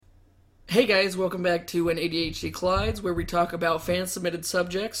Hey guys, welcome back to an ADHD Collides, where we talk about fan-submitted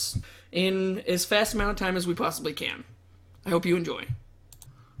subjects in as fast amount of time as we possibly can. I hope you enjoy.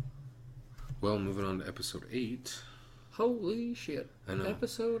 Well, moving on to episode 8. Holy shit. I know.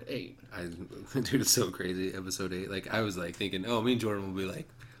 Episode 8. Dude, it's so crazy, episode 8. Like, I was, like, thinking, oh, me and Jordan will be, like,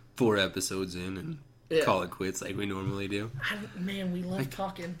 4 episodes in and call it quits like we normally do. Man, we love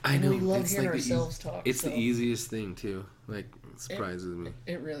talking. I know. We love it's hearing like ourselves talk. It's the easiest thing, too. Like, it surprises me.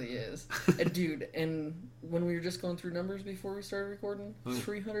 It really is. Dude, and when we were just going through numbers before we started recording,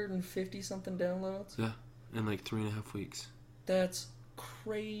 350-something downloads. Yeah, in, like, 3.5 weeks. That's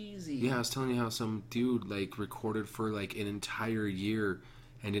crazy. Yeah, I was telling you how some dude, like, recorded for, like, an entire year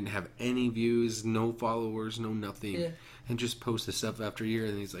and didn't have any views, no followers, no nothing, and just posted stuff after a year,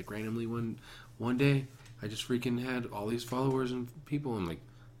 and he's, like, randomly one day, I just freaking had all these followers and people. I'm like,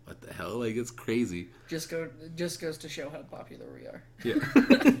 what the hell? Like, it's crazy. Just goes to show how popular we are. Yeah.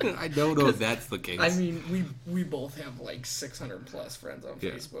 I don't know if that's the case. I mean, we both have like 600 plus friends on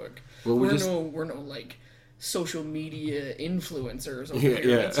Facebook. Well, we're no like social media influencers over here.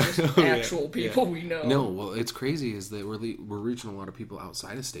 Yeah. It's just actual people we know. No, well, it's crazy is that we're reaching a lot of people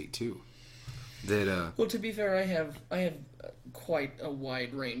outside of state too. That well, to be fair, I have quite a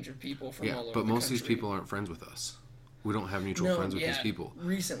wide range of people from all over. But the most of country. these people aren't friends with us. We don't have mutual friends with these people.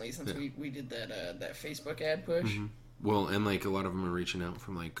 Recently, since we did that Facebook ad push. Mm-hmm. Well, and like a lot of them are reaching out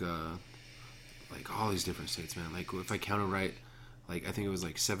from like all these different states, man. Like if I counted right, like I think it was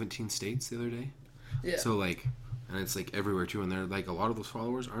like 17 states the other day. Yeah. So like, and it's like everywhere too. And they're like a lot of those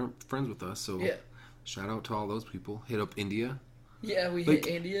followers aren't friends with us. So shout out to all those people. Hit up India. Yeah, we hit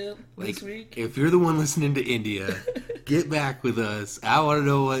India this week. If you're the one listening to India, get back with us. I want to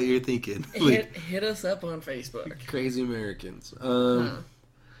know what you're thinking. Hit us up on Facebook. Crazy Americans.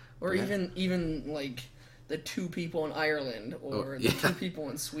 Or even like the 2 people in Ireland or the 2 people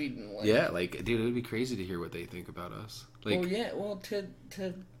in Sweden. Like, like dude, it would be crazy to hear what they think about us. Like,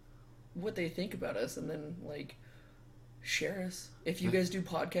 to what they think about us, and then like share us. If you guys do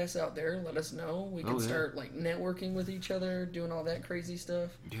podcasts out there, let us know. We can start like networking with each other, doing all that crazy stuff.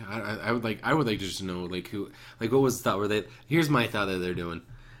 Yeah, I would like to just know like who, like what was the thought where they. Here's my thought that they're doing.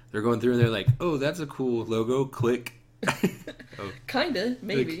 They're going through and they're like, oh, that's a cool logo. Click. Kinda,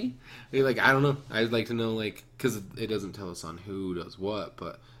 maybe. Like I don't know. I'd like to know like because it doesn't tell us on who does what,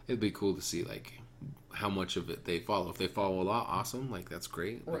 but it'd be cool to see like how much of it they follow. If they follow a lot, awesome. Like that's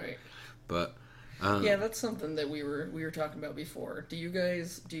great. Right. But. Yeah, that's something that we were talking about before. Do you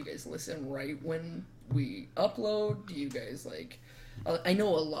guys listen right when we upload? Do you guys like? I know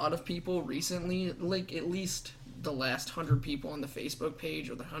a lot of people recently, like at least the last 100 people on the Facebook page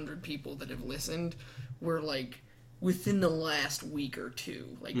or the 100 people that have listened, were like within the last week or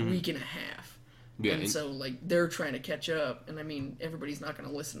two, like week and a half. Yeah, and so like they're trying to catch up, and I mean everybody's not going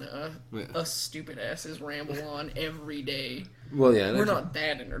to listen to us stupid asses ramble on every day. Well, yeah, we're not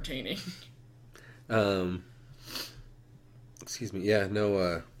that entertaining. Excuse me. Yeah,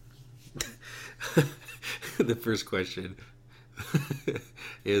 no, the first question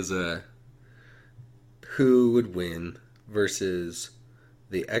is, who would win versus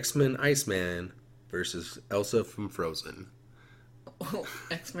the X-Men Iceman versus Elsa from Frozen? Oh,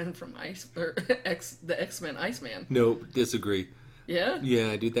 X-Men from the X-Men Iceman. Nope, disagree. Yeah?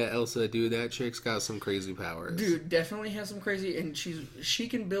 Yeah, dude, that chick's got some crazy powers. Dude, definitely has some crazy, and she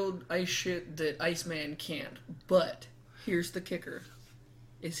can build ice shit that Iceman can't. But here's the kicker: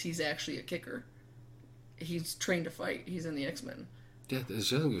 is he's actually a kicker. He's trained to fight. He's in the X-Men. Yeah,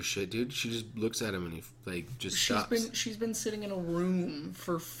 she doesn't give a shit, dude. She just looks at him and he like just stops. She's been sitting in a room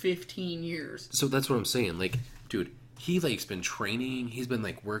for 15 years. So that's what I'm saying. Like, dude. He, like's been training, he's been,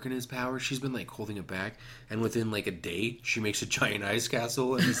 like, working his power, she's been, like, holding it back, and within, like, a day, she makes a giant ice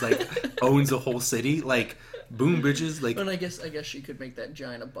castle, and he's, like, owns a whole city, like, boom, bitches, like... And I guess she could make that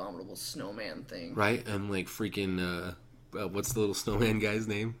giant abominable snowman thing. Right, and, like, freaking, what's the little snowman guy's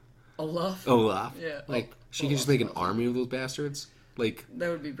name? Olaf? Yeah. Like, she can just make an army of those bastards, like... That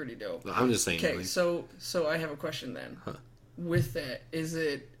would be pretty dope. I'm just saying. Okay, like, so I have a question then. Huh. With that, is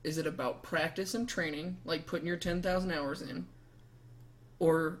it about practice and training, like putting your 10,000 hours in,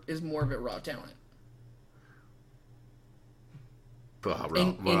 or is more of it raw talent?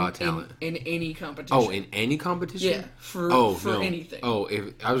 Raw talent. In any competition. Oh, in any competition? Yeah, for anything. Oh,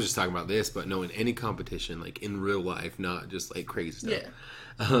 I was just talking about this, but no, in any competition, like in real life, not just like crazy stuff.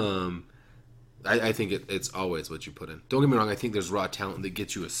 Yeah. I think it's always what you put in. Don't get me wrong. I think there's raw talent that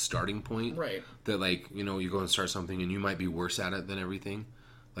gets you a starting point. Right. That like you go and start something and you might be worse at it than everything,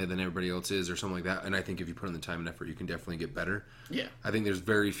 like than everybody else is or something like that. And I think if you put in the time and effort, you can definitely get better. Yeah. I think there's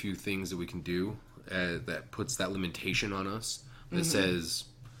very few things that we can do that puts that limitation on us that says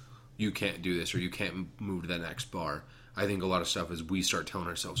you can't do this or you can't move to that next bar. I think a lot of stuff is we start telling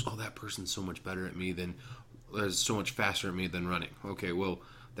ourselves, oh, that person's so much better at me than, is so much faster at me than running. Okay, well,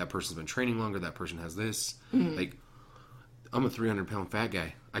 that person's been training longer. That person has this. Like, I'm a 300-pound fat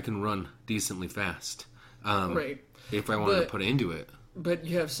guy. I can run decently fast. Right. If I wanted to put into it. But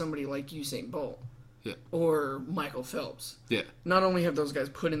you have somebody like Usain Bolt. Yeah. Or Michael Phelps. Yeah. Not only have those guys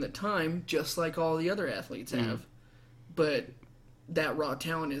put in the time, just like all the other athletes have, but that raw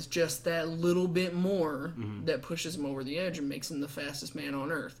talent is just that little bit more that pushes them over the edge and makes them the fastest man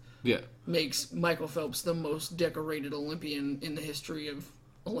on earth. Yeah. Makes Michael Phelps the most decorated Olympian in the history of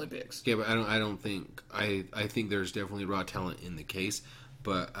Olympics. Yeah, but I don't think I think there's definitely raw talent in the case,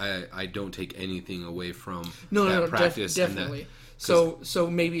 but I don't take anything away from that practice. Definitely. So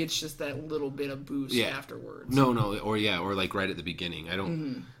maybe it's just that little bit of boost afterwards. No, or like right at the beginning. I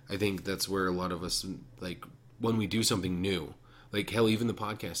don't. I think that's where a lot of us, like, when we do something new, like, hell, even the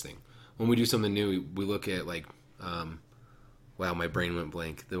podcast thing. When we do something new, we look at, like, wow, my brain went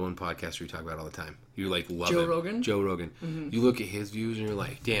blank. The one podcaster we talk about all the time. You, like, love Joe it. Rogan? Joe Rogan. You look at his views and you're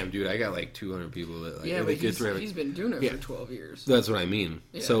like, damn, dude, I got like 200 people that, like, yeah, but he's been doing it for 12 years. That's what I mean.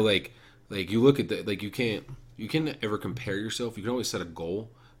 Yeah. So, like you look at the, like, you can't ever compare yourself. You can always set a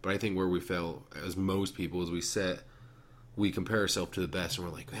goal, but I think where we fail as most people is we compare ourselves to the best, and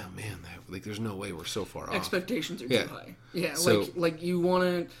we're like, oh man, like, there's no way we're so far off. Expectations are too high. Yeah, so, like you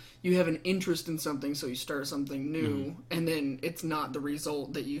have an interest in something, so you start something new, and then it's not the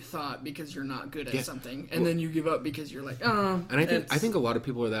result that you thought because you're not good at something, and then you give up because you're like, oh. And I think a lot of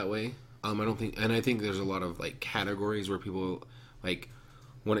people are that way. I think there's a lot of, like, categories where people, like,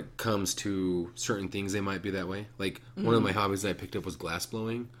 when it comes to certain things, they might be that way. Like, one of my hobbies that I picked up was glass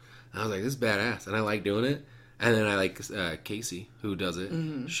blowing, and I was like, this is badass, and I like doing it. And then I like Casey, who does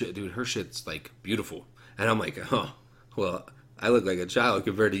it. Shit, dude, her shit's, like, beautiful. And I'm like, oh, well, I look like a child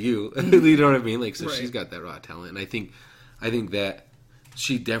compared to you. You know what I mean? Like, so she's got that raw talent. And I think that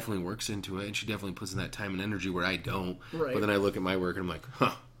she definitely works into it, and she definitely puts in that time and energy where I don't. Right. But then I look at my work, and I'm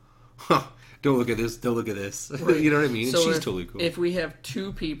like, don't look at this, don't look at this. Right. You know what I mean? So she's totally cool. If we have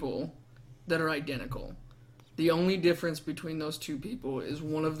two people that are identical, the only difference between those two people is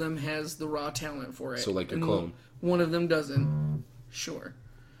one of them has the raw talent for it. So, like, a clone. One of them doesn't. Sure.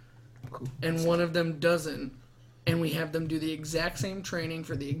 Cool. And one of them doesn't. And we have them do the exact same training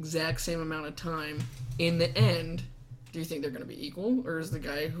for the exact same amount of time. In the end, do you think they're going to be equal? Or is the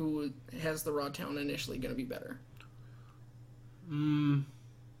guy who has the raw talent initially going to be better?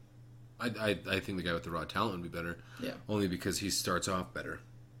 I think the guy with the raw talent would be better. Yeah. Only because he starts off better,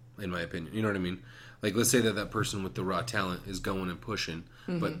 in my opinion. You know what I mean? Like, let's say that person with the raw talent is going and pushing,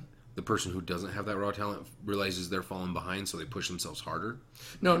 but the person who doesn't have that raw talent realizes they're falling behind, so they push themselves harder.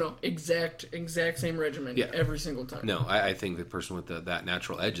 No, exact same regimen every single time. No, I think the person with that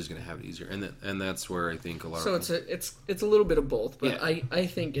natural edge is going to have it easier, and that's where I think a lot. So it's a little bit of both, but I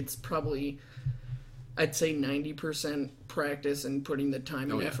think it's probably, I'd say 90% practice and putting the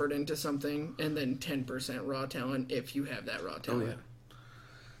time and effort into something, and then 10% raw talent if you have that raw talent.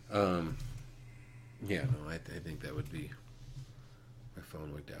 Oh yeah. Yeah, no, I think that would be... My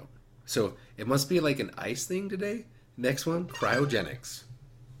phone wigged out. So, it must be like an ice thing today. Next one, cryogenics.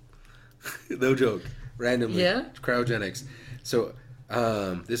 No joke. Randomly. Yeah? Cryogenics. So,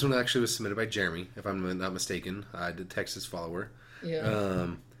 this one actually was submitted by Jeremy, if I'm not mistaken. The Texas follower. Yeah.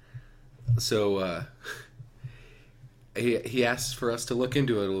 He asked for us to look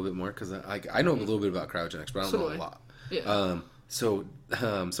into it a little bit more, because I know a little bit about cryogenics, but I don't know a lot. Yeah. So,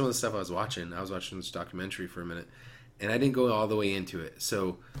 some of the stuff I was watching this documentary for a minute, and I didn't go all the way into it.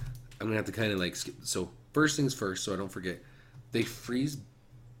 So, I'm going to have to kind of, like, skip. So, first things first, so I don't forget. They freeze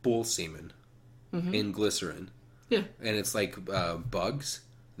bull semen in glycerin. Yeah. And it's like bugs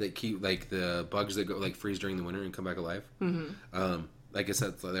that keep, like, the bugs that go, like, freeze during the winter and come back alive. Like I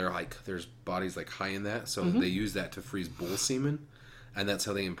said, they're, like, there's bodies, like, high in that, so they use that to freeze bull semen, and that's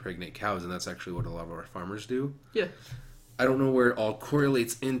how they impregnate cows, and that's actually what a lot of our farmers do. Yeah. I don't know where it all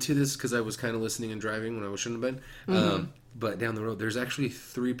correlates into this because I was kind of listening and driving when I shouldn't have been. But down the road, there's actually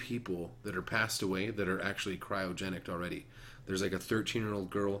 3 people that are passed away that are actually cryogenic already. There's like a 13-year-old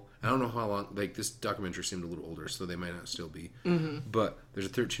girl. I don't know how long. Like, this documentary seemed a little older, so they might not still be. But there's a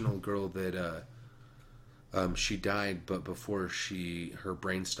 13-year-old girl that she died, but before her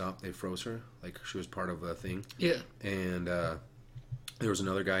brain stopped, they froze her. Like, she was part of a thing. Yeah. And there was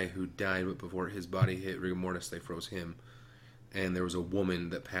another guy who died, but before his body hit rigor mortis, they froze him. And there was a woman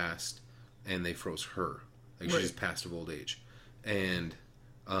that passed, and they froze her. Like, she just passed of old age. And,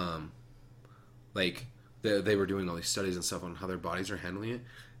 like, they were doing all these studies and stuff on how their bodies are handling it.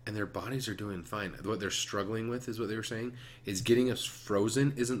 and their bodies are doing fine. What they're struggling with is what they were saying is getting us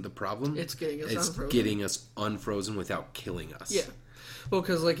frozen isn't the problem. It's getting us unfrozen. It's getting us unfrozen without killing us. Yeah. Well,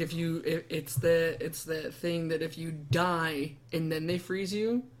 because like it's that thing that if you die and then they freeze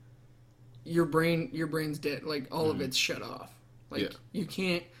you, your brain's dead. Like all of it's shut off. Like you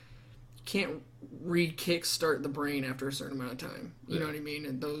can't re-kickstart the brain after a certain amount of time. You know what I mean?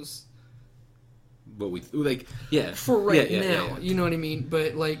 And those. But we like for now. Yeah. You know what I mean?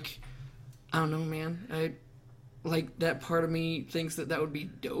 But like, I don't know, man. I like that part of me thinks that would be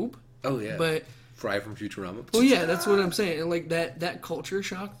dope. Oh yeah. But Fry from Futurama. Well, yeah, that's what I'm saying. Like that culture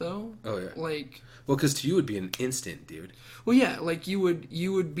shock, though. Oh yeah. Like. Well, because to you it would be an instant, dude. Well, yeah, like you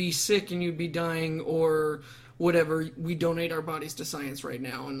would be sick and you'd be dying or whatever. We donate our bodies to science right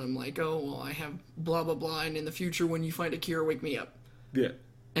now, and I'm like, oh well, I have blah blah blah, and in the future, when you find a cure, wake me up. Yeah.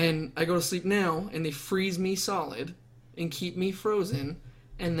 And I go to sleep now, and they freeze me solid and keep me frozen,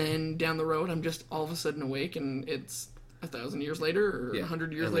 and then down the road, I'm just all of a sudden awake, and it's 1,000 years later or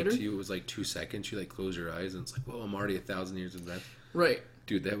 100 years later. To you, it was like 2 seconds. You like close your eyes, and it's like, whoa, I'm already 1,000 years in bed. Right.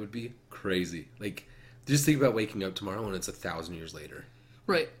 Dude, that would be crazy. Like, just think about waking up tomorrow and it's 1,000 years later.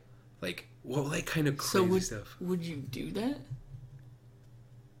 Right. Like, well, that kind of crazy stuff. Would you do that?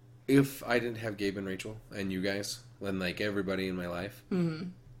 If I didn't have Gabe and Rachel and you guys, and like everybody in my life,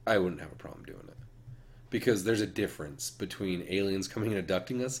 I wouldn't have a problem doing it. Because there's a difference between aliens coming and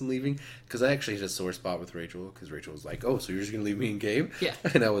abducting us and leaving. Because I actually had a sore spot with Rachel. Because Rachel was like, "Oh, so you're just gonna leave me and Gabe?" Yeah.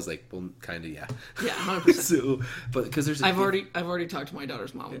 And I was like, "Well, kind of, yeah." Yeah, 100%. So, but because there's, I've already talked to my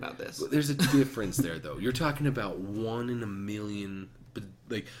daughter's mom about this. There's a difference there, though. You're talking about 1 in a million, but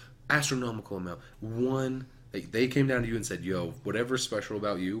like astronomical amount. One, like they came down to you and said, "Yo, whatever's special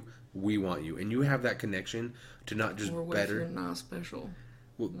about you, we want you," and you have that connection to not just or what better. If you're not special.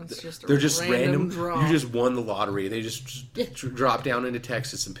 Well, they're just random. Draw. You just won the lottery. They just dropped down into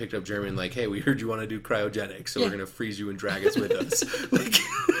Texas and picked up Jeremy and like, hey, we heard you want to do cryogenics, so we're gonna freeze you and drag us with us. Like,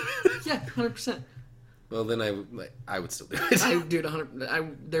 yeah, 100%. Well, then I would still do it. I would do it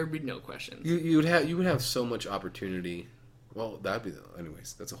 100%. There'd be no questions. You would have so much opportunity. Well, that'd be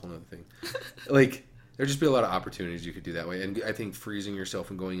anyways. That's a whole other thing. Like there'd just be a lot of opportunities you could do that way, and I think freezing yourself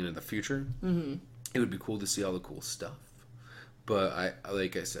and going into the future, it would be cool to see all the cool stuff. But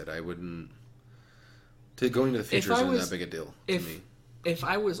like I said, I wouldn't. Going to the future isn't that big a deal to me. If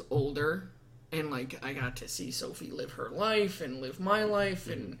I was older and like I got to see Sophie live her life and live my life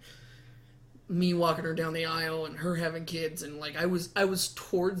and me walking her down the aisle and her having kids and like I was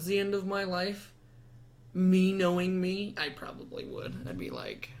towards the end of my life, me knowing me, I probably would. I'd be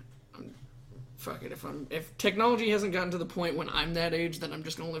like, fuck it. If technology hasn't gotten to the point when I'm that age that I'm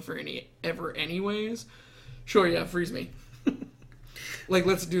just gonna live forever anyways, sure, yeah, freeze me. Like,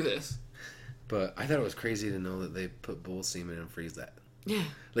 let's do this. But I thought it was crazy to know that they put bull semen and freeze that. Yeah.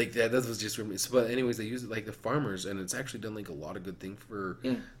 Like, that was just for me. But anyways, they use it like the farmers, and it's actually done like a lot of good thing for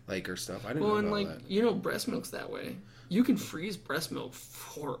like our stuff. I didn't know about that. You know, breast milk's that way. You can freeze breast milk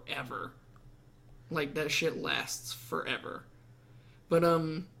forever. Like, that shit lasts forever. But,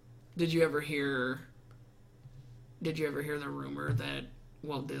 did you ever hear the rumor that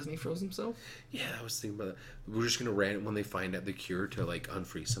Walt Disney froze himself? Yeah, I was thinking about that. We're just gonna when they find out the cure to like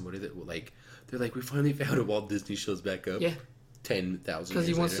unfreeze somebody that will like they're like we finally found a Walt Disney shows back up. Yeah, 10,000 because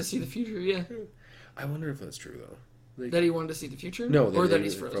he wants to see the future. Yeah, I wonder if that's true though. That he wanted to see the future. No, or that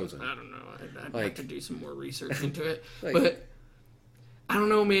he's frozen. I don't know. I'd have to do some more research into it. But I don't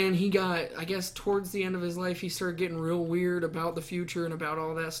know, man. He got, I guess, towards the end of his life, he started getting real weird about the future and about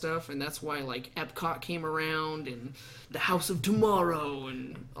all that stuff, and that's why, like, Epcot came around, and the House of Tomorrow,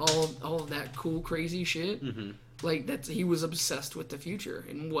 and all of that cool, crazy shit. Mm-hmm. Like, he was obsessed with the future,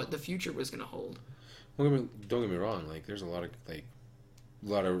 and what the future was going to hold. Well, don't get me wrong, like, there's a lot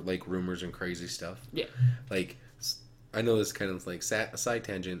of rumors and crazy stuff. Yeah. Like, I know this kind of, like, a side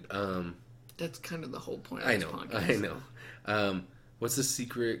tangent. That's kind of the whole point of this podcast. I know. What's the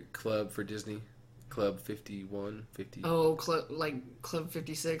secret club for Disney? Club 51? 50? Oh, Club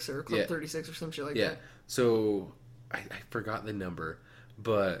 56 or Club 36 or some shit like that. Yeah. So, I forgot the number,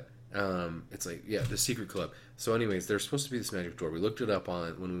 but it's like, the secret club. So anyways, there's supposed to be this magic door. We looked it up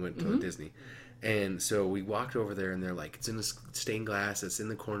when we went to Disney. And so we walked over there, and they're like, it's in the stained glass, it's in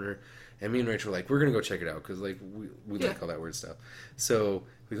the corner. And me and Rachel were like, we're going to go check it out, because like, we like all that weird stuff. So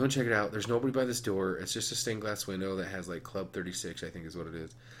we go and check it out. There's nobody by this door. It's just a stained glass window that has like Club 36, I think is what it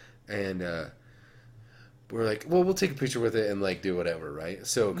is. And we're like, well, we'll take a picture with it and like do whatever, right?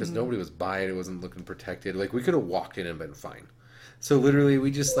 So, because nobody was by it. It wasn't looking protected. Like, we could have walked in and been fine. So literally,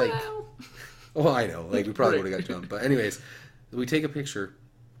 we just like, well, I know. Like, we probably would have got jumped. But anyways, we take a picture,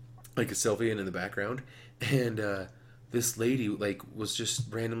 like a selfie in the background. And this lady like was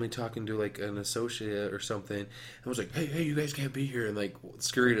just randomly talking to like an associate or something, and was like, "Hey, you guys can't be here," and like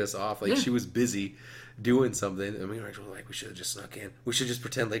scurried us off. Like she was busy doing something, and we were actually like, "We should have just snuck in. We should just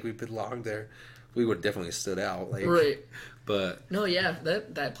pretend like we belonged there." We would have definitely stood out, like right. But no, yeah,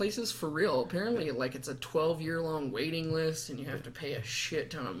 that place is for real. Apparently, like it's a 12-year-long waiting list, and you have to pay a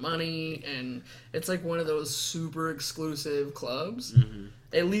shit ton of money, and it's like one of those super exclusive clubs. Mm-hmm.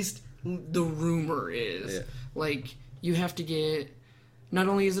 At least the rumor is like you have to get. Not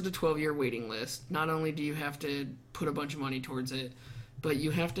only is it a 12-year waiting list, not only do you have to put a bunch of money towards it, but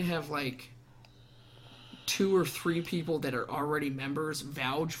you have to have like 2 or 3 people that are already members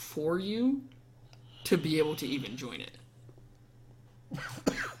vouch for you to be able to even join it.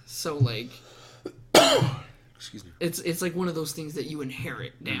 So like, excuse me. It's like one of those things that you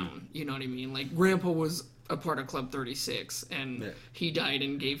inherit down. You know what I mean? Like Grandpa was a part of Club 36, and he died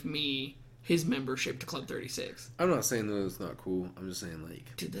and gave me his membership to Club 36. I'm not saying that it's not cool. I'm just saying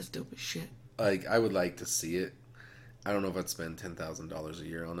like, dude, that's dope as shit. Like I would like to see it. I don't know if I'd spend $10,000 a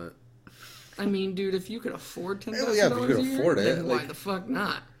year on it. I mean, dude, if you could afford $10,000 if you could afford it, then why the fuck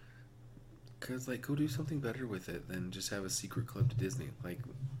not? Because, like, go do something better with it than just have a secret club to Disney. Like,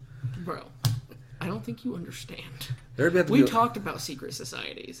 bro, I don't think you understand. We talked about secret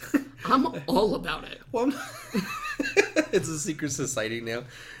societies. I'm all about it. Well, it's a secret society now.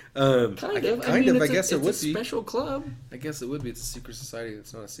 Kind of. I guess it would be. It's a special club. I guess it would be. It's a secret society.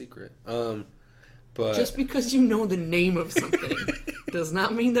 It's not a secret. But just because you know the name of something does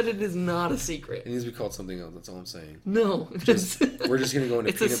not mean that it is not a secret. It needs to be called something else. That's all I'm saying. No, we're just gonna go into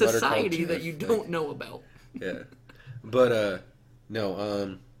it's peanut a society that you don't know about. Yeah, but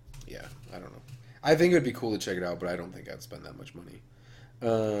no, yeah, I don't know. I think it would be cool to check it out, but I don't think I'd spend that much money.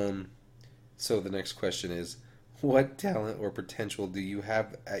 So the next question is, what talent or potential do you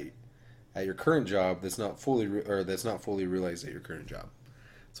have at your current job that's not fully realized at your current job?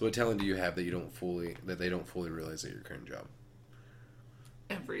 So what talent do you have that they don't fully realize at your current job?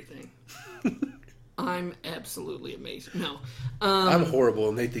 Everything. I'm absolutely amazing. No. I'm horrible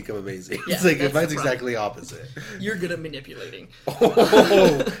and they think I'm amazing. Yeah, it's like mine's exactly opposite. You're good at manipulating.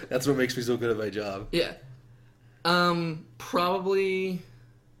 Oh, that's what makes me so good at my job. Yeah. Probably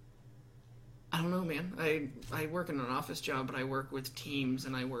I don't know, man. I work in an office job, but I work with teams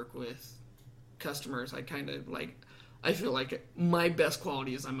and I work with customers. I kind of like I feel like my best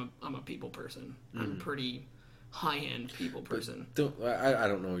quality is I'm a people person. Mm-hmm. I'm a pretty high-end people person. I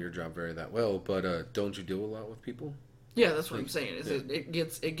don't know your job very that well, but don't you deal a lot with people? Yeah, that's what I'm saying. Is it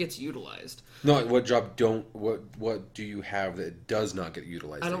gets utilized. No, what do you have that does not get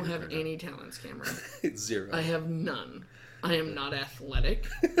utilized? I don't have any talents, Cameron. It's zero. I have none. I am not athletic.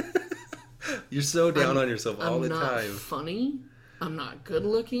 You're so down on yourself all the time. I'm not funny. I'm not good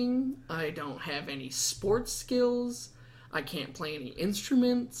looking. I don't have any sports skills. I can't play any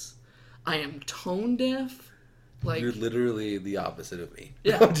instruments. I am tone deaf. Like, you're literally the opposite of me.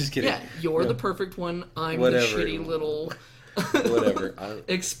 Yeah, I'm just kidding. Yeah, you're the perfect one. I'm the shitty little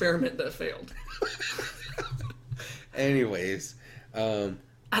experiment that failed. Anyways, I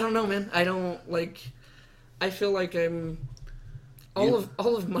don't know, man. I don't like. I feel like I'm. All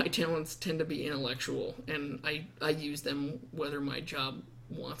of my talents tend to be intellectual, and I use them whether my job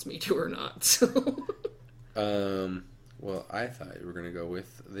wants me to or not. So. Well, I thought you were gonna go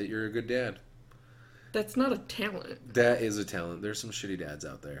with that. You're a good dad. That's not a talent. That is a talent. There's some shitty dads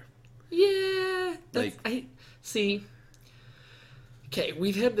out there. Yeah. I see. Okay,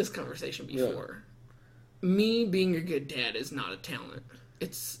 we've had this conversation before. Yeah. Me being a good dad is not a talent.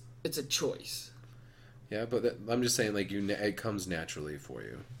 It's a choice. Yeah, but I'm just saying, like, it comes naturally for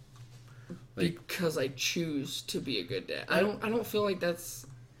you. Like, because I choose to be a good dad. I don't feel like that's.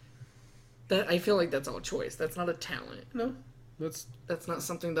 I feel like that's all choice. That's not a talent. No. That's not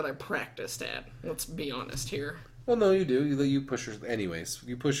something that I practiced at. Let's be honest here. Well, no, you do. You push anyways.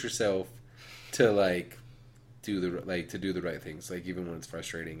 You push yourself to do the right things. Like even when it's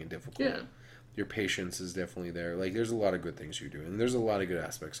frustrating and difficult. Yeah. Your patience is definitely there. Like there's a lot of good things you're doing. There's a lot of good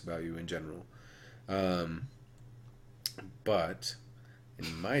aspects about you in general. But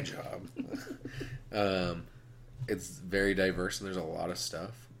in my job, it's very diverse and there's a lot of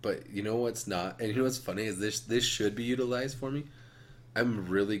stuff. But you know what's not, and you know what's funny is this should be utilized for me. I'm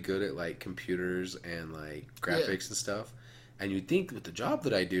really good at like computers and like graphics and stuff. And you'd think with the job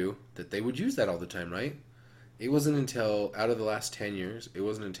that I do that they would use that all the time, right? It wasn't until out of the last 10 years, it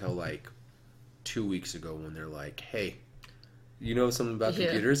wasn't until like 2 weeks ago when they're like, "Hey, you know something about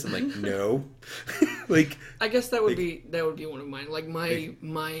computers?" I'm like, "No." Like I guess that would be one of mine. Like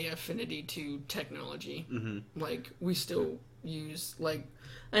my affinity to technology. Mm-hmm. Like we still use like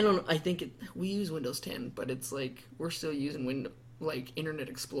I don't know. I think we use Windows 10, but it's like we're still using Internet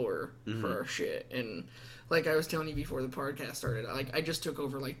Explorer for our shit. And like I was telling you before the podcast started, like I just took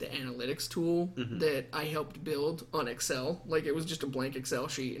over like the analytics tool that I helped build on Excel. Like it was just a blank Excel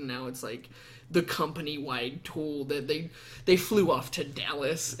sheet, and now it's like the company-wide tool that they flew off to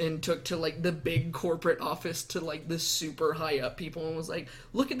Dallas and took to like the big corporate office to like the super high up people and was like,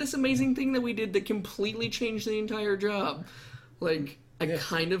 look at this amazing thing that we did that completely changed the entire job. Like I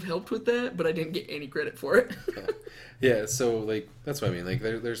kind of helped with that, but I didn't get any credit for it. Yeah, so like that's what I mean. Like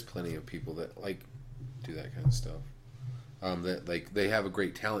there's plenty of people that like do that kind of stuff. That like they have a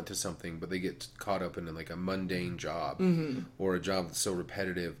great talent to something, but they get caught up in like a mundane job or a job that's so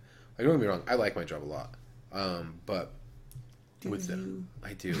repetitive. Like, don't get me wrong, I like my job a lot, but with them,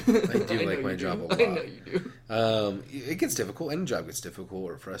 I do like my job a lot. I know you do. It gets difficult. Any job gets difficult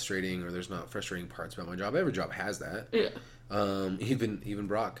or frustrating, or there's not frustrating parts about my job. Every job has that. Yeah. Even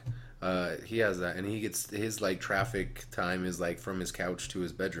Brock, he has that, and he gets his like traffic time is like from his couch to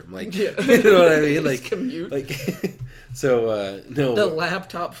his bedroom. Like, you know what I mean? Like commute. Like, so no. The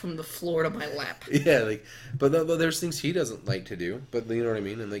laptop from the floor to my lap. Yeah, like, but there's things he doesn't like to do. But you know what I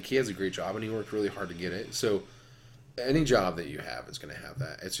mean? And like, he has a great job, and he worked really hard to get it. So any job that you have is going to have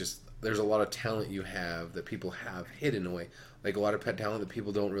that. It's just there's a lot of talent you have that people have hidden away. Like a lot of pet talent that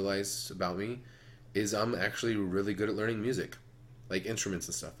people don't realize about me is I'm actually really good at learning music, like instruments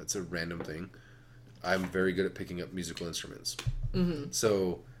and stuff. It's a random thing. I'm very good at picking up musical instruments.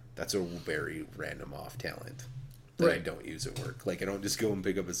 So that's a very random off talent that I don't use at work. Like I don't just go and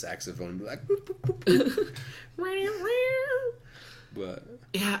pick up a saxophone and be like, boop, boop, boop, boop. But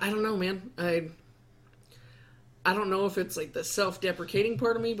yeah, I don't know, man. I don't know if it's like the self-deprecating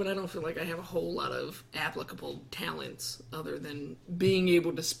part of me, but I don't feel like I have a whole lot of applicable talents other than being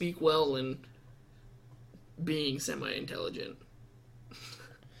able to speak well and being semi-intelligent.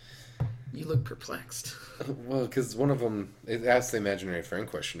 You look perplexed. Well, because one of them, it asked the imaginary friend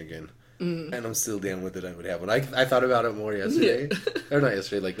question again. And I'm still down with it. I would have one. I thought about it more yesterday. Or not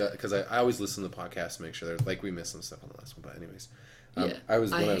yesterday, like that, because I always listen to the podcast to make sure there's, like, we missed some stuff on the last one. But anyways. I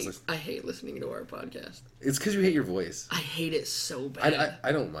hate listening to our podcast. It's because you hate your voice. I hate it so bad.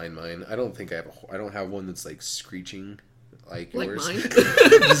 I don't mind mine. I don't think I don't have one that's like screeching like yours. Mine.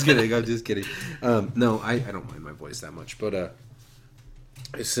 I'm just kidding. No, I don't mind my voice that much. But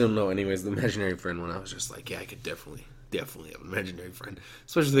I still know. Anyways, the imaginary friend one, I was just like, yeah, I could definitely have an imaginary friend,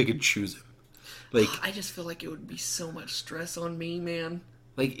 especially if they could choose him. Like, I just feel like it would be so much stress on me, man.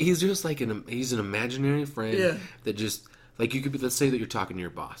 Like he's just like he's an imaginary friend that just. Like, you could be, let's say that you're talking to your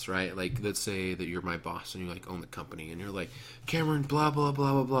boss, right? Like, let's say that you're my boss and you, like, own the company. And you're like, Cameron, blah, blah,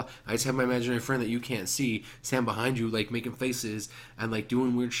 blah, blah, blah. I just have my imaginary friend that you can't see stand behind you, like, making faces and, like,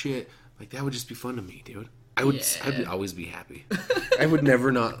 doing weird shit. Like, that would just be fun to me, dude. I would always be happy. I would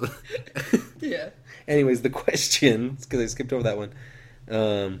never not. Yeah. Anyways, the question, because I skipped over that one,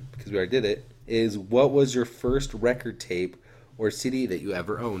 because we already did it, is what was your first record tape or CD that you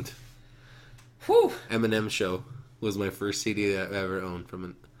ever owned? Whew. Eminem Show was my first CD that I ever owned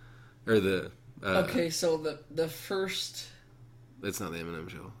okay, so the first... It's not the Eminem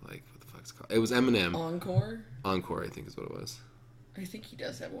Show. Like, what the fuck's it called? It was Eminem. Encore? Encore, I think is what it was. I think he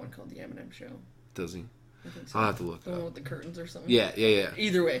does have one called the Eminem Show. Does he? I think so. I'll have to look the it up. one with the curtains or something? Yeah.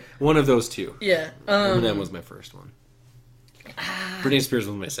 Either way. One of those two. Yeah. Eminem was my first one. Britney Spears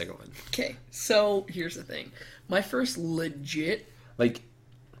was my second one. Okay, so here's the thing. My first legit... Like...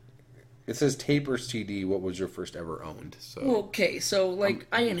 It says tape or CD. What was your first ever owned? So okay, so like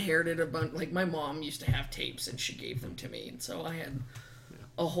I inherited a bunch. Like my mom used to have tapes, and she gave them to me, and so I had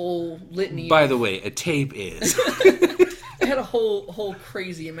a whole litany. By the way, a tape is. I had a whole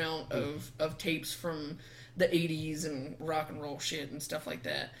crazy amount of tapes from the '80s and rock and roll shit and stuff like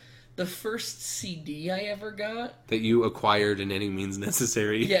that. The first CD I ever got that you acquired in any means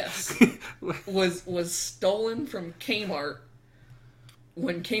necessary. Yes, was stolen from Kmart.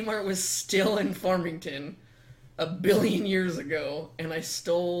 When Kmart was still in Farmington a billion years ago, and I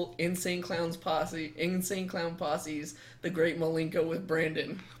stole Insane Clown Posse's The Great Malenko with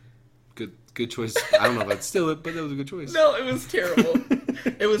Brandon. Good choice. I don't know if I'd steal it, but that was a good choice. No, it was terrible.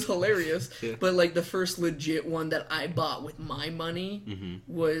 It was hilarious. Yeah. But like the first legit one that I bought with my money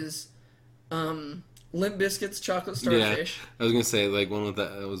was Limp Bizkit's Chocolate Starfish. Yeah, I was gonna say like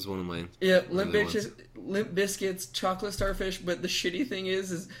that was one of mine. Yeah, Limp Bizkit's Chocolate Starfish. But the shitty thing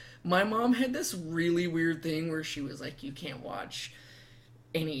is my mom had this really weird thing where she was like, you can't watch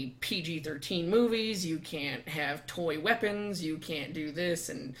any PG-13 movies, you can't have toy weapons, you can't do this,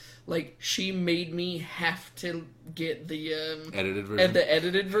 and like she made me have to get the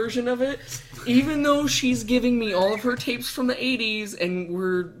edited version of it, even though she's giving me all of her tapes from the 80s, and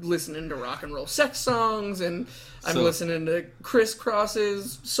we're listening to rock and roll sex songs, and I'm listening to Criss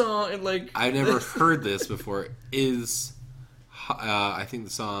Cross's song, and like I never heard this before. I think the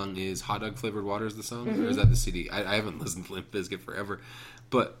song is Hot Dog Flavored Water is the song, or is that the CD? I haven't listened to Limp Bizkit forever.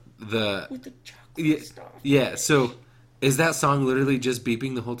 But with the chocolate stuff. Yeah, so is that song literally just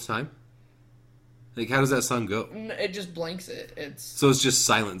beeping the whole time? Like, how does that song go? It just blanks it. So it's just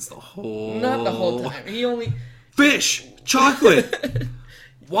silence the whole... Not the whole time. He only... Fish! Chocolate!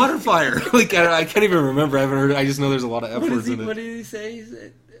 Water fire! Like, I can't even remember. I haven't heard it. I just know there's a lot of F words in it. What did he say? He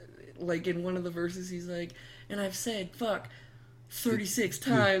said, like, in one of the verses, he's like, and I've said, fuck, 36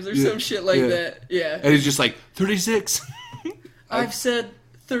 times or some shit like that. Yeah. And he's just like, 36! I've said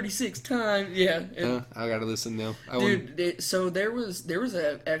 36 times. Yeah. I gotta listen now. So there was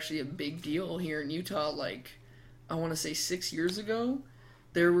actually a big deal here in Utah, like, I want to say 6 years ago.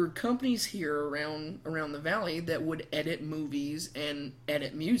 There were companies here around the valley that would edit movies and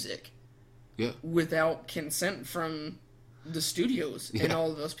edit music. Yeah. Without consent from the studios and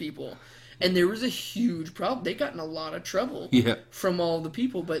all of those people. And there was a huge problem. They got in a lot of trouble from all the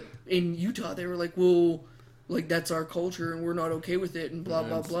people. But in Utah, they were like, well, like, that's our culture and we're not okay with it and blah,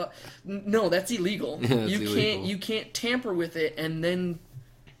 blah, blah. No, that's illegal. You can't tamper with it and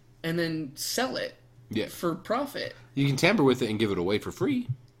then sell it for profit. You can tamper with it and give it away for free.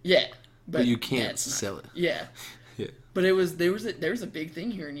 Yeah. But you can't sell it. Yeah. But there was a big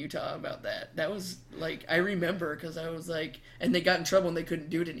thing here in Utah about that. That was like, I remember because I was like, and they got in trouble and they couldn't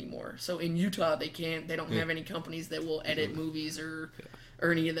do it anymore. So in Utah they don't have any companies that will edit movies or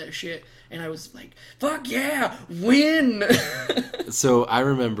any of that shit. And I was like, fuck yeah, win. So I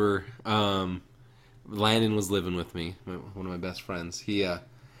remember Landon was living with me, one of my best friends.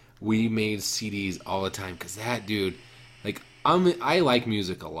 We made CDs all the time because that dude, like, I like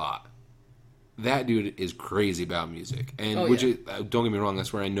music a lot. That dude is crazy about music, and don't get me wrong,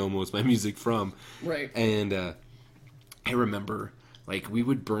 that's where I know most of my music from. Right. And I remember, like, we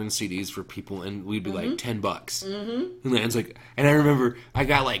would burn CDs for people, and we'd be like $10. Mm-hmm. And Land's like, and I remember I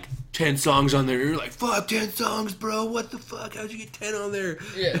got like 10 songs on there. You're like, fuck, 10 songs, bro. What the fuck? How'd you get 10 on there?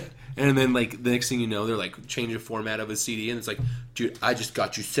 Yeah. And then, like, the next thing you know, they're like, change the format of a CD, and it's like, dude, I just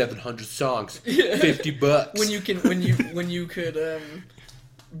got you 700 songs, $50. When you could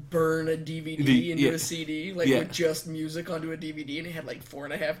burn a DVD into a CD, like with just music onto a DVD, and it had like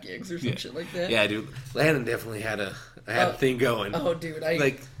 4.5 gigs or some shit like that. Yeah, dude, Landon definitely had a thing going. Oh, dude,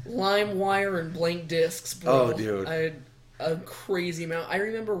 LimeWire and blank discs, bro. Oh, dude, I had a crazy amount. I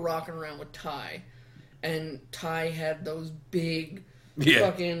remember rocking around with Ty, and Ty had those big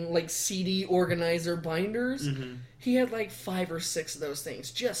fucking like CD organizer binders. Mm-hmm. He had like 5 or 6 of those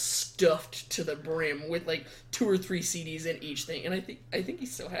things just stuffed to the brim with like 2 or 3 CDs in each thing, and I think he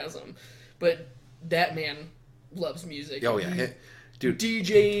still has them. But that man loves music. Oh yeah, dude,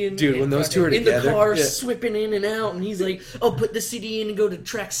 DJing. Dude, when those two are together, in the car, swipping in and out, and he's like, "Oh, put this CD in and go to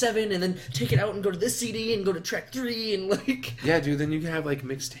track 7, and then take it out and go to this CD and go to track 3, and like." Yeah, dude. Then you can have like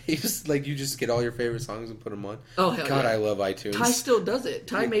mixtapes. Like, you just get all your favorite songs and put them on. Oh hell God, yeah. I love iTunes. Ty still does it.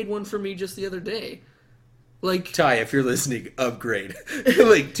 Ty made one for me just the other day. Like, Ty, if you're listening, upgrade.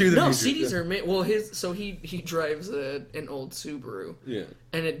 Like, to the music. CDs are made. Well, he drives an old Subaru. Yeah.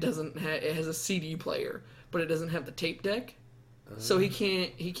 And it has a CD player, but it doesn't have the tape deck. So he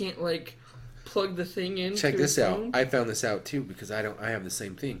can't like plug the thing in. Check this out. I found this out too because I have the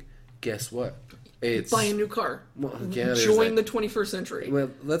same thing. Guess what? Buy a new car. Well, join the 21st century. Well,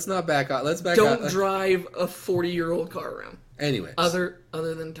 let's not back out. Let's back out. Don't drive a 40-year-old car around. Anyways. Other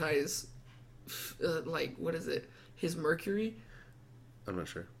than Ty's, like, what is it? His Mercury? I'm not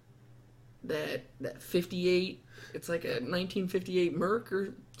sure. That 58, it's like a 1958 Merc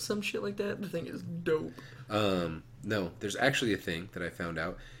or some shit like that. The thing is dope. No, there's actually a thing that I found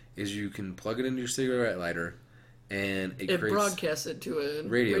out is you can plug it into your cigarette lighter and it creates broadcasts it to a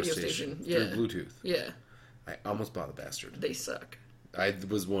radio station. Through Bluetooth. Yeah. I almost bought the bastard. They suck. I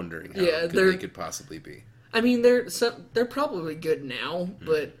was wondering how good they could possibly be. I mean, they're probably good now,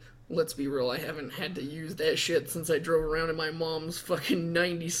 but let's be real, I haven't had to use that shit since I drove around in my mom's fucking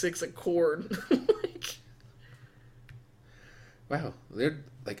 96 Accord. Wow, they're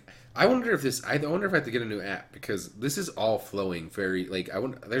like, I wonder if I have to get a new app because this is all flowing very like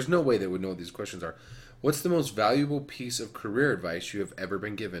there's no way they would know what these questions are. What's the most valuable piece of career advice you have ever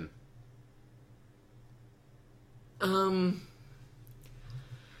been given?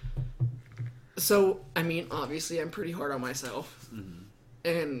 So, I mean, obviously I'm pretty hard on myself. Mm-hmm.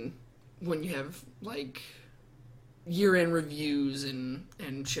 and when you have, like, year-end reviews and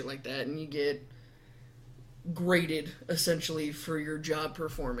shit like that, and you get graded, essentially, for your job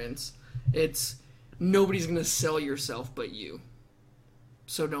performance, it's nobody's going to sell yourself but you.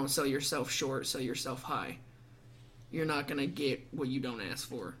 So don't sell yourself short, sell yourself high. You're not going to get what you don't ask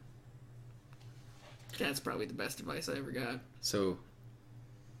for. That's probably the best advice I ever got. So,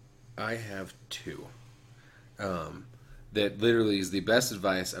 I have two. That literally is the best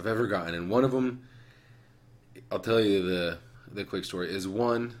advice I've ever gotten. And one of them, I'll tell you the quick story, is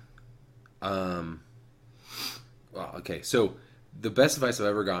one... well, okay, so the best advice I've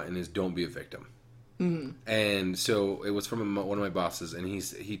ever gotten is don't be a victim. Mm-hmm. And so it was from one of my bosses, and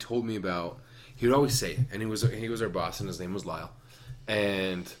he told me about... He would always say it, and he was our boss, and his name was Lyle.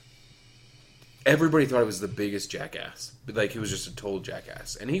 And everybody thought he was the biggest jackass. But, like, he was just a total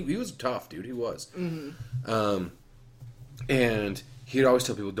jackass. And he was tough, dude. He was. Mm-hmm. And he'd always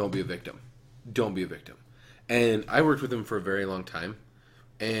tell people, don't be a victim. Don't be a victim. And I worked with him for a very long time.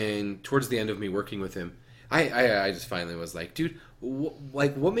 And towards the end of me working with him, I just finally was like, dude,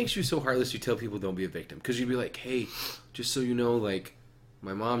 what makes you so heartless you tell people don't be a victim? Because you'd be like, hey, just so you know, like,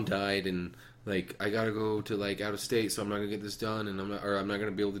 my mom died and, like, I gotta go to, like, out of state, so I'm not gonna get this done, and I'm not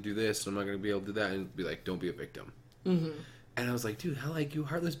gonna be able to do this, and I'm not gonna be able to do that, and be like, don't be a victim. Mm-hmm. And I was like, dude, how, like, you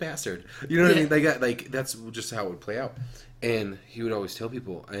heartless bastard. You know what I mean? Like, that's just how it would play out. And he would always tell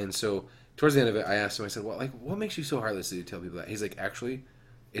people. And so, towards the end of it, I asked him, I said, well, like, what makes you so heartless that you tell people that? He's like, actually,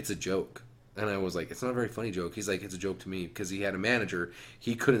 it's a joke. And I was like, it's not a very funny joke. He's like, it's a joke to me. Because he had a manager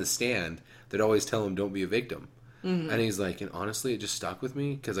he couldn't stand that always tell him, don't be a victim. Mm-hmm. And he's like, and honestly, it just stuck with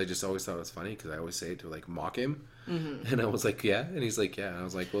me because I just always thought it was funny because I always say it to, like, mock him. Mm-hmm. And I was like, yeah. And he's like, yeah. And I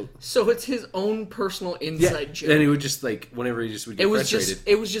was like, well. So it's his own personal inside joke. And he would just, like, whenever he just would get frustrated.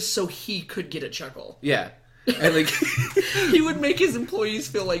 It was just so he could get a chuckle. Yeah. And, like. He would make his employees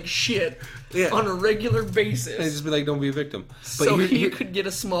feel like shit on a regular basis. And he'd just be like, don't be a victim. But so he could get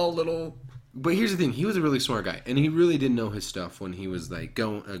a small little. But here's the thing. He was a really smart guy. And he really did know his stuff when he was, like,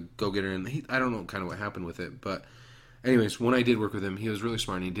 go-getter. And I don't know kind of what happened with it. But anyways, when I did work with him, he was really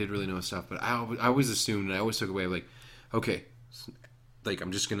smart and he did really know his stuff. But I always assumed and I always took away, like, okay, like,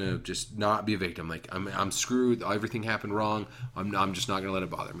 I'm just going to just not be a victim. Like, I'm screwed. Everything happened wrong. I'm just not going to let it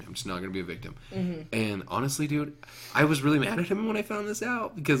bother me. I'm just not going to be a victim. Mm-hmm. And honestly, dude, I was really mad at him when I found this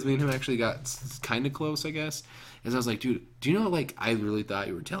out because me and him actually got kind of close, I guess. And I was like, dude, do you know, like, I really thought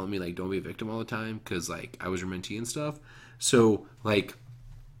you were telling me, like, don't be a victim all the time because, like, I was your mentee and stuff. So, like,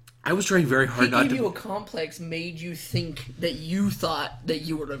 I was trying very hard not to... He gave you a complex, made you think that you thought that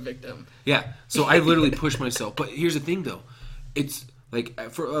you were a victim. Yeah, so I literally pushed myself. But here's the thing, though. It's, like,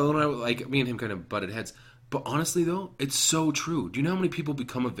 like, me and him kind of butted heads. But honestly, though, it's so true. Do you know how many people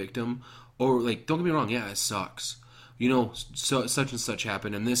become a victim? Or, like, don't get me wrong, yeah, it sucks. You know, so such and such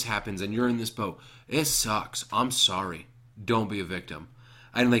happened, and this happens, and you're in this boat. It sucks. I'm sorry. Don't be a victim.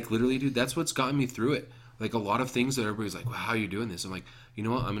 And, like, literally, dude, that's what's gotten me through it. Like, a lot of things that everybody's like, well, how are you doing this? I'm like, you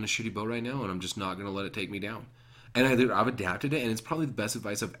know what? I'm in a shitty boat right now, and I'm just not going to let it take me down. And I've adapted it, and it's probably the best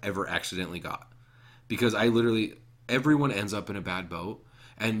advice I've ever accidentally got. Because everyone ends up in a bad boat,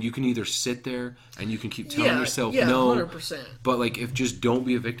 and you can either sit there, and you can keep telling yourself no. 100%. But, like, just don't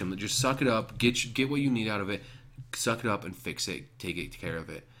be a victim. Just suck it up, get what you need out of it, suck it up and fix it, take care of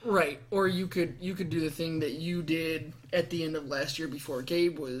it. Right. Or you could do the thing that you did at the end of last year before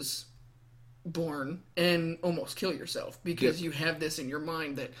Gabe was born and almost kill yourself because you have this in your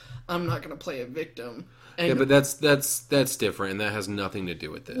mind that I'm not going to play a victim. And yeah, but that's different, and that has nothing to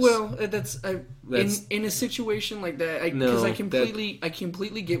do with this. Well, that's in a situation like that. Because I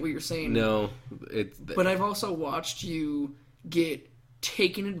completely get what you're saying. No, but I've also watched you get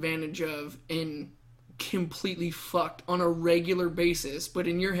taken advantage of and completely fucked on a regular basis. But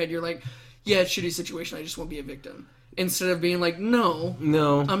in your head, you're like, yeah, it's a shitty situation. I just won't be a victim. Instead of being like, no,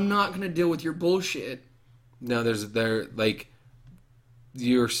 I'm not going to deal with your bullshit. No,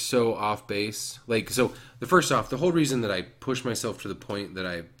 you're so off base. Like, so the whole reason that I pushed myself to the point that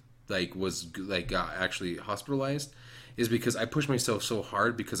I got actually hospitalized is because I pushed myself so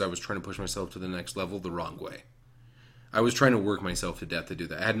hard because I was trying to push myself to the next level the wrong way. I was trying to work myself to death to do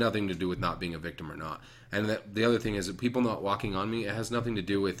that. It had nothing to do with not being a victim or not. And the other thing is that people not walking on me, it has nothing to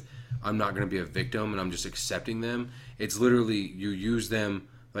do with I'm not going to be a victim and I'm just accepting them. It's literally you use them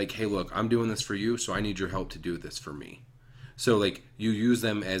like, hey, look, I'm doing this for you, so I need your help to do this for me. So, like, you use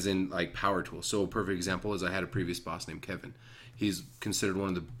them as in, like, power tools. So a perfect example is I had a previous boss named Kevin. He's considered one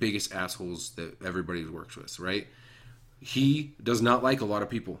of the biggest assholes that everybody works with, right? He does not like a lot of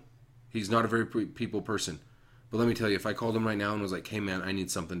people. He's not a very people person. But let me tell you, if I called him right now and was like, hey, man, I need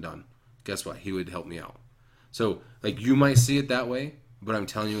something done, guess what? He would help me out. So, like, you might see it that way, But I'm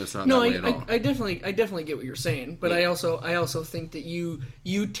telling you, it's not no, that way at all. I definitely get what you're saying, but I also think that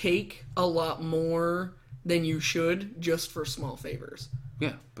you take a lot more than you should just for small favors.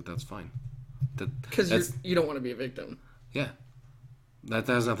 Yeah, but that's fine. Because you don't want to be a victim. Yeah. That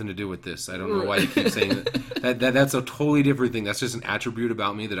has nothing to do with this. I don't know why you keep saying that. That's a totally different thing. That's just an attribute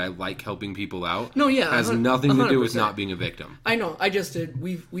about me that I like helping people out. No, yeah. It has nothing to do with 100%. not being a victim. I know.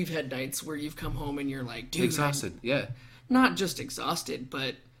 We've had nights where you've come home and you're like, dude. Exhausted, yeah. Not just exhausted,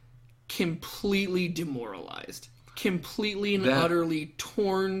 but completely demoralized. Completely and utterly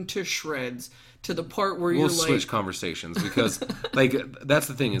torn to shreds. To the part where you're like... We'll switch conversations because, like, that's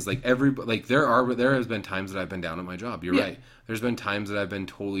the thing is, like, there has been times that I've been down at my job. You're right. There's been times that I've been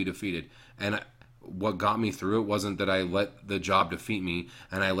totally defeated. And what got me through it wasn't that I let the job defeat me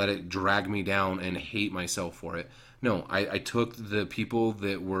and I let it drag me down and hate myself for it. No, I took the people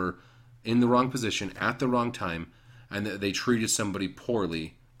that were in the wrong position at the wrong time and that they treated somebody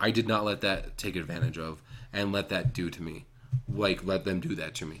poorly. I did not let that take advantage of and let that do to me. Like, let them do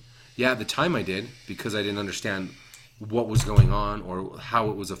that to me. Yeah, at the time I did, because I didn't understand what was going on or how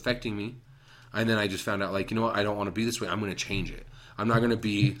it was affecting me. And then I just found out, like, you know what, I don't want to be this way. I'm going to change it. I'm not going to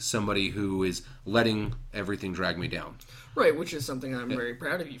be somebody who is letting everything drag me down. Right, which is something I'm very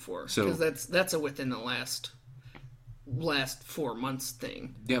proud of you for. Because that's a within the last 4 months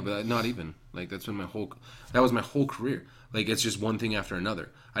thing. Yeah, but not even. Like, that was my whole career. Like, it's just one thing after another.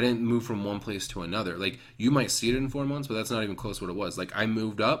 I didn't move from one place to another. Like, you might see it in 4 months, but that's not even close to what it was. Like, I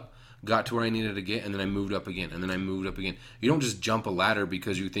moved up, got to where I needed to get, and then I moved up again, and then I moved up again. You don't just jump a ladder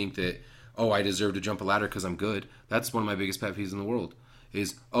because you think that, oh, I deserve to jump a ladder because I'm good. That's one of my biggest pet peeves in the world.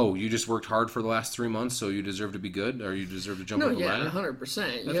 Is, oh, you just worked hard for the last 3 months, so you deserve to be good, or you deserve to jump up a ladder?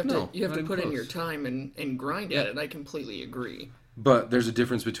 100%. You have to put in your time and grind at it. I completely agree. But there's a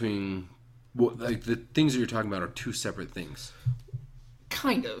difference between, like, the things that you're talking about are two separate things.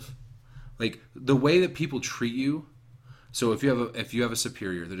 Kind of. Like, the way that people treat you. So if you have a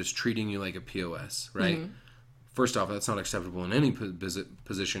superior that is treating you like a POS, right? Mm-hmm. First off, that's not acceptable in any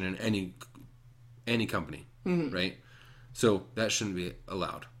position in any company, mm-hmm. right? So that shouldn't be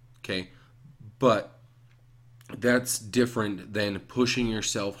allowed, okay? But that's different than pushing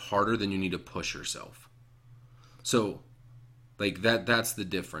yourself harder than you need to push yourself. So, like, that's the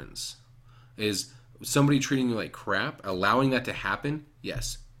difference. Is somebody treating you like crap, allowing that to happen,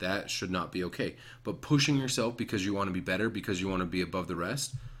 yes, that should not be okay. But pushing yourself because you want to be better, because you want to be above the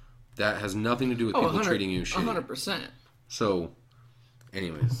rest, that has nothing to do with people treating you shitty. 100%. So,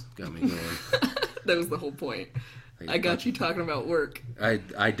 anyways, got me going. That was the whole point. I got you talking about work. I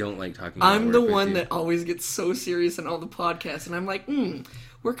don't like talking about work. I'm the one that always gets so serious in all the podcasts, and I'm like,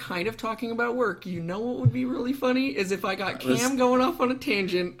 we're kind of talking about work. You know what would be really funny is if I got Cam going off on a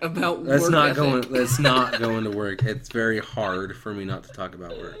tangent about work ethic. Let's not go into work. It's very hard for me not to talk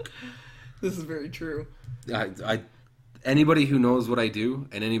about work. This is very true. Anybody who knows what I do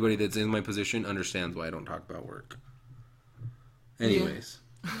and anybody that's in my position understands why I don't talk about work. Anyways.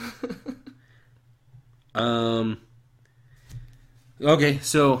 Yeah. Okay,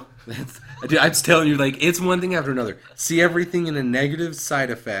 so I'm telling you, like, it's one thing after another. See everything in a negative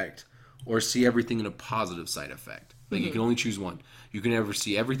side effect or see everything in a positive side effect. Like, mm-hmm. You can only choose one. You can either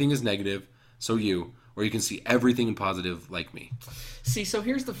see everything as negative, or you can see everything in positive, like me. See, so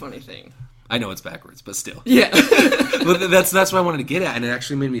here's the funny thing. I know it's backwards, but still. Yeah. But that's what I wanted to get at, and it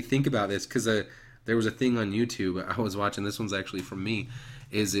actually made me think about this, because there was a thing on YouTube I was watching. This one's actually from me.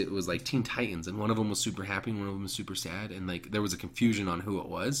 It was like Teen Titans, and one of them was super happy and one of them was super sad, and like there was a confusion on who it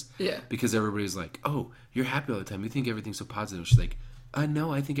was. Yeah. Because everybody's like, oh, you're happy all the time. You think everything's so positive. She's like,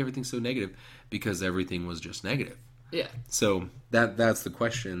 no, I think everything's so negative, because everything was just negative. Yeah. So that's the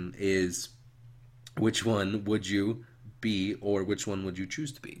question is, which one would you be, or which one would you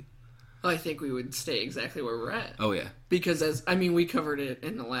choose to be? I think we would stay exactly where we're at. Oh, yeah. Because we covered it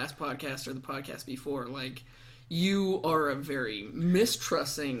in the last podcast or the podcast before, like, you are a very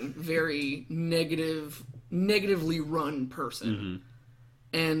mistrusting, very negatively run person.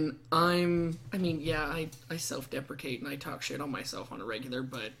 Mm-hmm. And I self-deprecate and I talk shit on myself on a regular,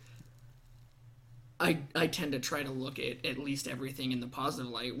 but I tend to try to look at least everything in the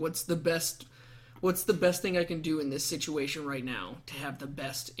positive light. What's the best thing I can do in this situation right now to have the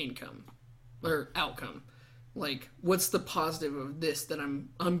best income or outcome? Like, what's the positive of this that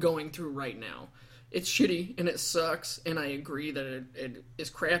I'm going through right now? It's shitty and it sucks, and I agree that it is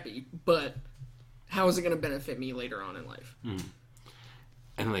crappy, but how is it going to benefit me later on in life? Mm.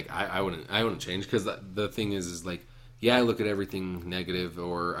 And like I wouldn't change, because the thing is like, yeah, I look at everything negative,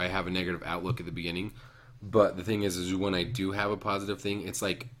 or I have a negative outlook at the beginning, but the thing is when I do have a positive thing, it's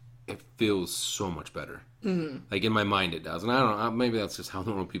like it feels so much better. Mm-hmm. Like in my mind it does. And I don't know, maybe that's just how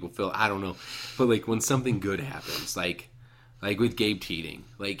normal people feel. I don't know. But like when something good happens, like with Gabe teething,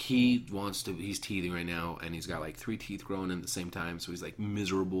 like he's teething right now and he's got like 3 teeth growing in at the same time. So he's like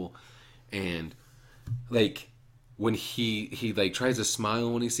miserable. And like when he like tries to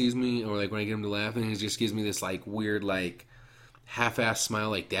smile when he sees me, or like when I get him to laugh, and he just gives me this like weird like half-ass smile,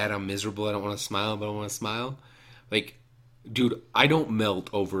 like, Dad, I'm miserable, I don't want to smile, but I want to smile. Like, dude, I don't melt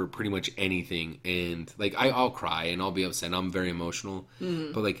over pretty much anything, and like I'll cry and I'll be upset and I'm very emotional,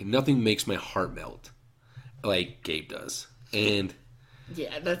 but like nothing makes my heart melt like Gabe does. And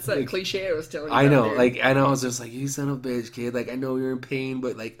yeah, that's that like, cliche I was telling you I know, dude. Like, and I was just like, you son of a bitch, kid, like I know you're in pain,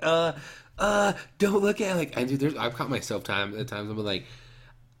 but like don't look at it. Like, and dude, I've caught myself at times I'm like,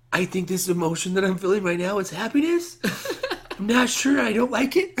 I think this emotion that I'm feeling right now is happiness. I'm not sure, I don't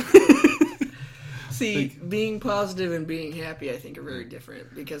like it. See, like, being positive and being happy, I think, are very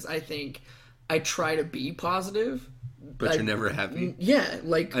different, because I think I try to be positive. But you're never happy? Yeah,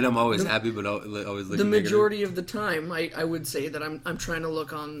 like... And I'm always happy, but always looking the majority negative. of the time, I would say that I'm trying to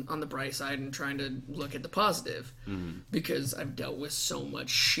look on the bright side and trying to look at the positive. Mm-hmm. Because I've dealt with so much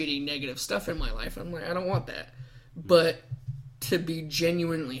shitty, negative stuff in my life. I'm like, I don't want that. But to be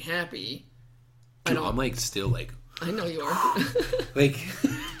genuinely happy... Dude, I'm like, still like... I know you are. Like...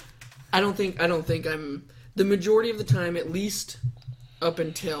 I don't think I'm... The majority of the time, at least up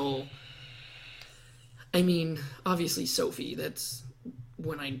until... I mean, obviously Sophie, that's...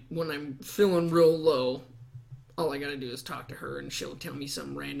 When I'm feeling real low, all I gotta do is talk to her and she'll tell me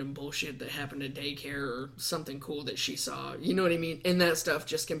some random bullshit that happened at daycare or something cool that she saw. You know what I mean? And that stuff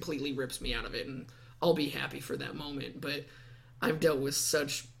just completely rips me out of it, and I'll be happy for that moment. But I've dealt with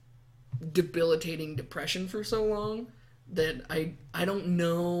such debilitating depression for so long that I don't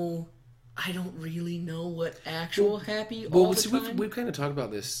know... I don't really know what actual happy all the time. We've kind of talked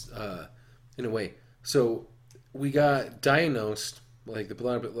about this in a way. So we got diagnosed, like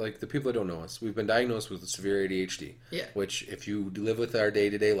the people that don't know us, we've been diagnosed with severe ADHD. Yeah. Which, if you live with our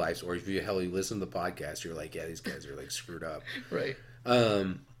day-to-day lives, or if you listen to the podcast, you're like, yeah, these guys are like screwed up. Right.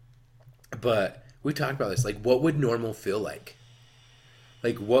 But we talked about this. Like, what would normal feel like?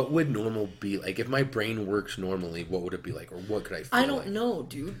 Like, what would normal be like? If my brain works normally, what would it be like? Or what could I feel like? I don't know,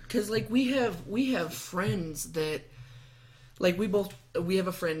 dude. Because, like, we have friends that... Like, we have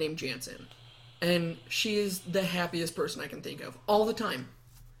a friend named Jansen. And she is the happiest person I can think of. All the time.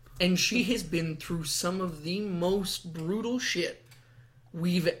 And she has been through some of the most brutal shit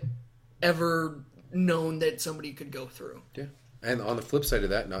we've ever known that somebody could go through. Yeah. And on the flip side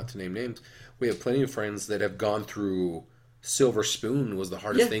of that, not to name names, we have plenty of friends that have gone through... Silver Spoon was the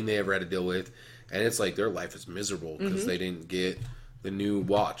hardest thing they ever had to deal with, and it's like their life is miserable because they didn't get the new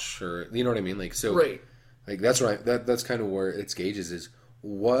watch, or you know what I mean. Like, so, right? Like, that's right. That's kind of where its gauges is.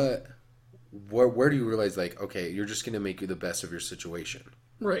 Where do you realize, like, okay, you're just gonna make you the best of your situation,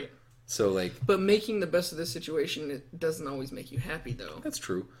 right? So, like, but making the best of the situation, it doesn't always make you happy, though. That's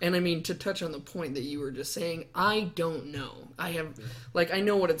true. And I mean, to touch on the point that you were just saying, I don't know. I have, like, I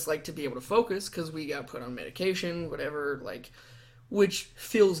know what it's like to be able to focus because we got put on medication, whatever, like, which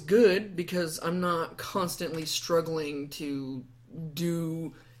feels good because I'm not constantly struggling to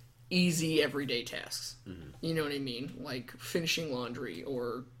do easy everyday tasks. Mm-hmm. You know what I mean? Like finishing laundry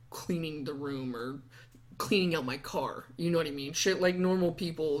or cleaning the room or cleaning out my car. You know what I mean? Shit like normal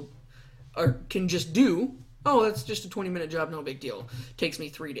people can just do. Oh, that's just a 20-minute job, no big deal. Takes me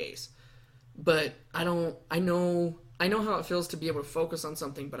 3 days. But I know how it feels to be able to focus on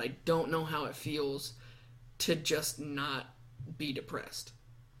something, but I don't know how it feels to just not be depressed.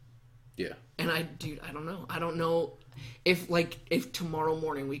 Yeah. And I don't know. I don't know if tomorrow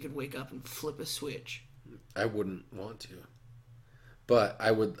morning we could wake up and flip a switch. I wouldn't want to. But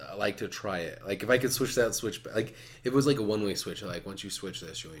I would like to try it. Like, if I could switch that switch, like, if it was like a one-way switch, like, once you switch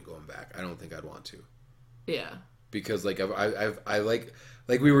this, you ain't going back. I don't think I'd want to. Yeah. Because, like, I like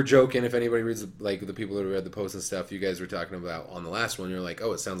we were joking, if anybody reads, like, the people that read the post and stuff, you guys were talking about on the last one, you're like,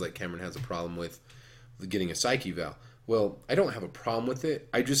 oh, it sounds like Cameron has a problem with getting a psych eval. Well, I don't have a problem with it.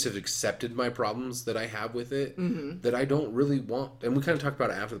 I just have accepted my problems that I have with it, that I don't really want, and we kind of talked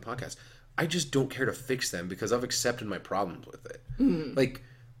about it after the podcast. I just don't care to fix them because I've accepted my problems with it. Mm-hmm. Like,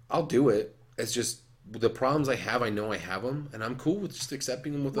 I'll do it. It's just the problems I have, I know I have them, and I'm cool with just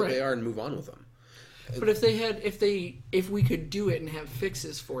accepting them with what they are and move on with them. But if we could do it and have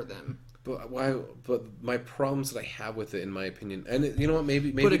fixes for them. But why? But my problems that I have with it, in my opinion, and you know what?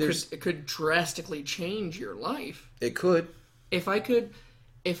 Maybe but it could drastically change your life. It could. If I could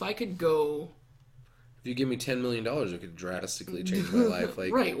go. If you give me $10 million, it could drastically change my life.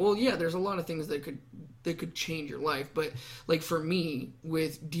 Like, right. Well, yeah. There's a lot of things that could change your life. But like for me,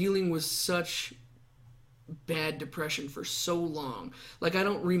 with dealing with such bad depression for so long, like I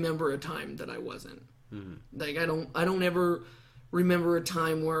don't remember a time that I wasn't. Like I don't ever remember a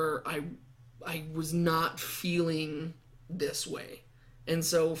time where I was not feeling this way. And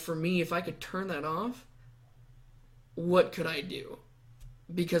so for me, if I could turn that off, what could I do?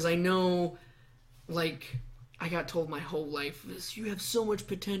 Because I know, like, I got told my whole life, you have so much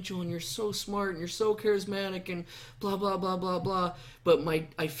potential and you're so smart and you're so charismatic and blah, blah, blah, blah, blah. But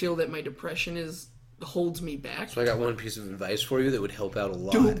I feel that my depression holds me back. So I got one piece of advice for you that would help out a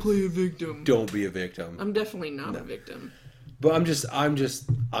lot. Don't play a victim. Don't be a victim. I'm definitely not a victim. But I'm just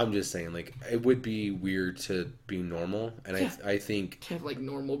saying, like, it would be weird to be normal, and I think to have like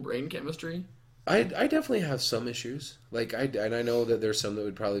normal brain chemistry. I definitely have some issues. Like I know that there's some that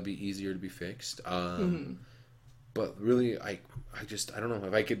would probably be easier to be fixed. But really, I don't know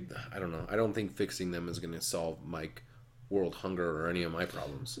if I could. I don't know. I don't think fixing them is going to solve my world hunger or any of my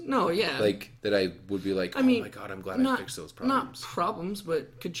problems. No, yeah. Like that I would be like, oh my god, I'm glad I fixed those problems. Not problems,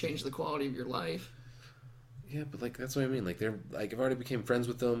 but could change the quality of your life. Yeah, but like that's what I mean. Like they're like I've already became friends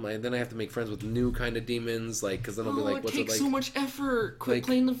with them, and then I have to make friends with new kind of demons. Like because then I'll be like, "What's it like?" It takes so much effort. Quit like,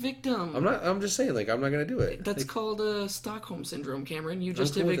 playing the victim. I'm just saying. Like I'm not gonna do it. That's like, called Stockholm syndrome, Cameron. You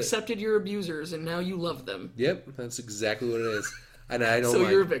just have accepted your abusers, and now you love them. Yep, that's exactly what it is. And I don't. So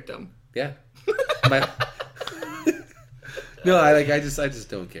you're a victim. Yeah. No, I just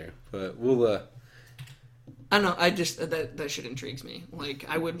don't care. But we'll. I don't know. I just that shit intrigues me. Like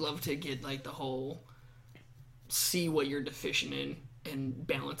I would love to get like the whole. See what you're deficient in and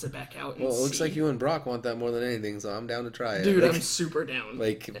balance it back out. And well, it looks like you and Brock want that more than anything, so I'm down to try it. Dude, I'm super down.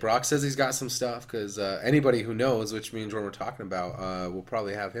 Like, Brock says he's got some stuff, because anybody who knows, which means what we're talking about, we'll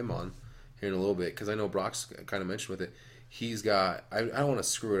probably have him on here in a little bit, because I know Brock's kind of mentioned with it. He's got, I don't want to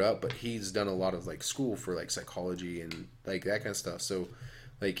screw it up, but he's done a lot of, like, school for, like, psychology and, like, that kind of stuff. So,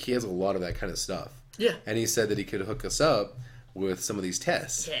 like, he has a lot of that kind of stuff. Yeah. And he said that he could hook us up with some of these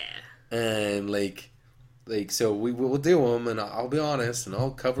tests. Yeah. And, like, so we will do them, and I'll be honest, and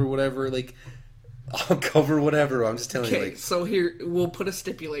I'll cover whatever, I'm just telling you, like... so here, we'll put a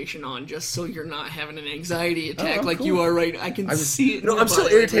stipulation on, just so you're not having an anxiety attack cool. You are right. I can see it. No, I'm still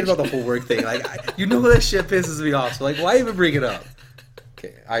irritated about the whole work thing. Like, you know that shit pisses me off, so, like, why even bring it up?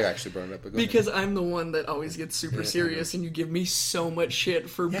 Okay, I actually brought it up. Because I'm the one that always gets super serious, and you give me so much shit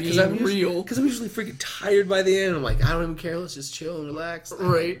for being real. Because I'm usually freaking tired by the end. I'm like, I don't even care, let's just chill and relax.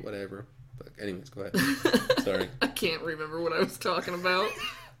 Right. Whatever. Anyways, go ahead. Sorry. I can't remember what I was talking about.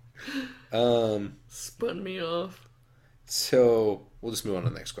 Spun me off. So, we'll just move on to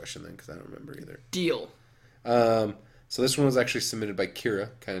the next question then, because I don't remember either. Deal. So this one was actually submitted by Kira,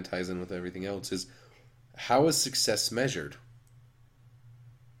 kind of ties in with everything else, is how is success measured?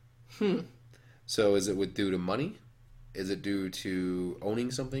 So is it due to money? Is it due to owning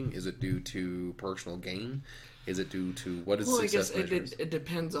something? Is it due to personal gain? Is it due to what is success measured? It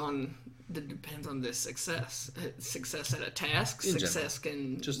depends on the success. Success at a task, in success general.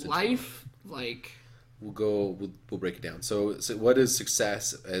 in Just life, like we'll break it down. So what is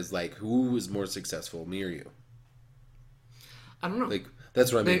success as like who is more successful, me or you? I don't know. Like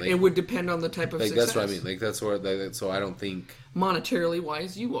that's what I mean. Like, it would depend on the type of success. That's what I mean. Like that's where so I don't think monetarily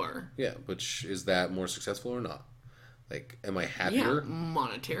wise you are. Yeah, which is that more successful or not? Like, am I happier? Yeah,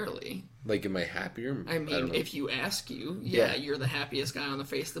 monetarily. Like, am I happier? I mean, if you ask you're the happiest guy on the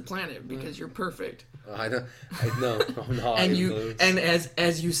face of the planet because you're perfect. No, I'm not. and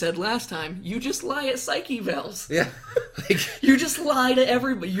as you said last time, you just lie at psych evals. Yeah, like you just lie to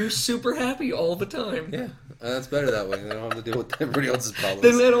everybody. You're super happy all the time. Yeah, that's better that way. I don't have to deal with everybody else's problems.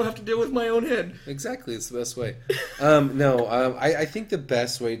 Then I don't have to deal with my own head. Exactly, it's the best way. I think the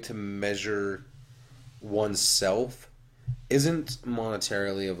best way to measure oneself isn't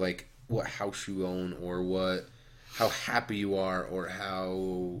monetarily of like what house you own or how happy you are or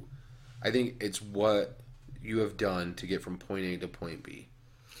how. I think it's what you have done to get from point A to point B.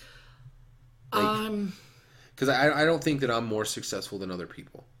 Because I don't think that I'm more successful than other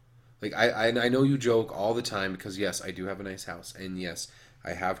people. Like I know you joke all the time because yes, I do have a nice house and yes,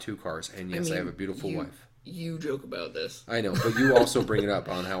 I have 2 cars and yes, I have a beautiful wife. You joke about this. I know, but you also bring it up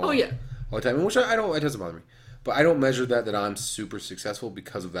on how. Oh yeah. All the time, which I don't. It doesn't bother me. But I don't measure that I'm super successful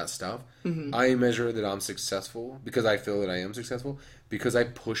because of that stuff. Mm-hmm. I measure that I'm successful because I feel that I am successful because I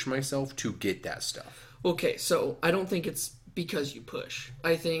push myself to get that stuff. Okay, so I don't think it's because you push.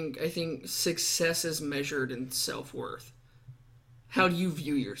 I think success is measured in self-worth. How do you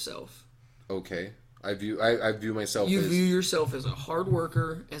view yourself? Okay. I view myself You view yourself as a hard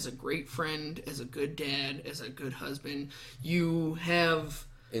worker, as a great friend, as a good dad, as a good husband. You have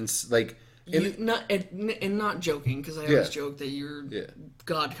not joking, because I always joke that you're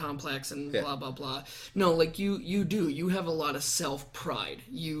God complex and blah blah blah. No, like you do. You have a lot of self pride.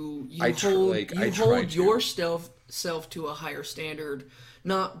 You hold yourself to a higher standard,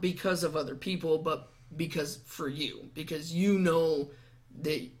 not because of other people, but because for you, because you know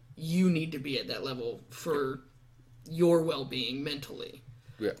that you need to be at that level for your well-being mentally.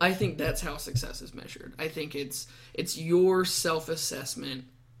 Yeah. I think that's how success is measured. I think it's your self-assessment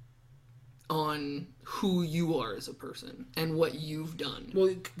on who you are as a person and what you've done.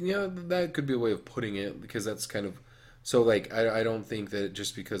 Well, yeah, that could be a way of putting it, because that's kind of so. Like, I don't think that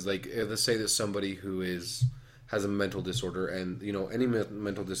just because, like, let's say that somebody who has a mental disorder, and any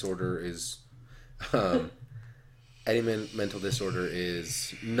mental disorder is mental disorder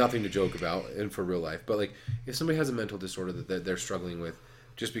is nothing to joke about and for real life. But like, if somebody has a mental disorder that they're struggling with,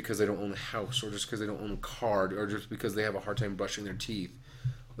 just because they don't own a house, or just because they don't own a car, or just because they have a hard time brushing their teeth,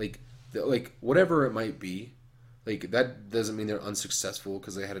 like whatever it might be, like, that doesn't mean they're unsuccessful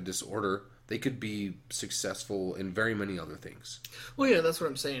because they had a disorder. They could be successful in very many other things. Well, yeah, that's what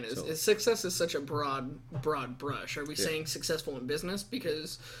I'm saying. Is success is such a broad brush. Are we saying successful in business?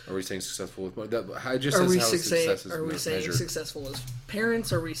 Because are we saying successful with money? Are we saying successful as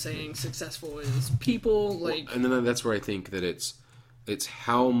parents? Are we saying successful as people? Like, and then that's where I think that it's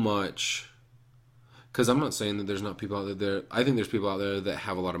how much. Because I'm not saying that there's not people out there. I think there's people out there that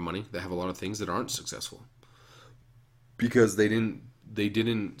have a lot of money, that have a lot of things that aren't successful, because they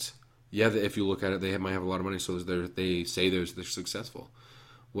didn't. Yeah, if you look at it, they might have a lot of money, so they say they're successful.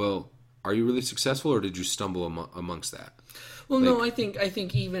 Well, are you really successful, or did you stumble amongst that? Well, no, I think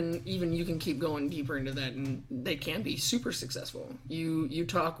even you can keep going deeper into that, and they can be super successful. You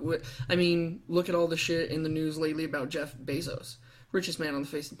talk with, I mean, look at all the shit in the news lately about Jeff Bezos, richest man on the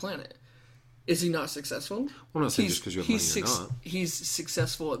face of the planet. Is he not successful? Well, I'm not saying just because you have money or not. He's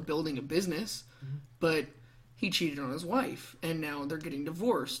successful at building a business, but he cheated on his wife, and now they're getting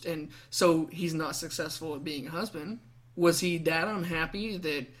divorced, and so he's not successful at being a husband. Was he that unhappy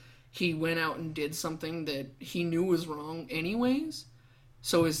that he went out and did something that he knew was wrong anyways?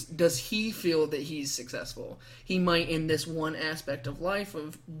 So does he feel that he's successful? He might in this one aspect of life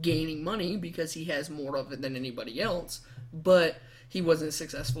of gaining money because he has more of it than anybody else, but he wasn't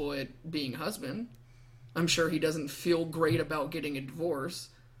successful at being a husband. I'm sure he doesn't feel great about getting a divorce.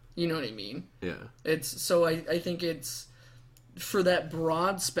 You know what I mean? Yeah. I think it's for that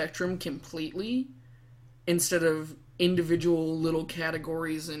broad spectrum completely, instead of individual little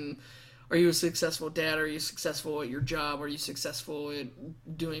categories. And are you a successful dad? Are you successful at your job? Are you successful at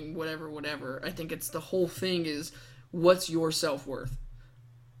doing whatever? I think it's the whole thing is, what's your self-worth?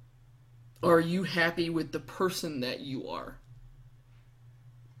 Are you happy with the person that you are?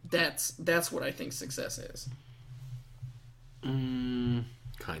 That's what I think success is.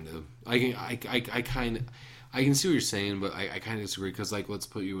 Kind of. I can see what you're saying, but I kind of disagree, because, like, let's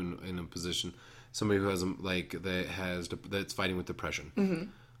put you in a position, somebody who has that's fighting with depression. Mm-hmm.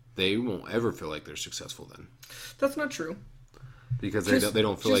 They won't ever feel like they're successful then. That's not true. Because they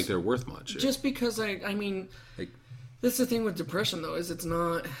don't feel like they're worth much. Just because I mean, that's the thing with depression though, is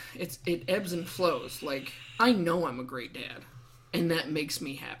it ebbs and flows. Like, I know I'm a great dad, and that makes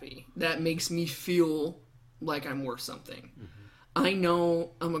me happy. That makes me feel like I'm worth something. Mm-hmm. I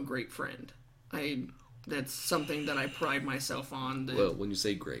know I'm a great friend. That's something that I pride myself on. Well, when you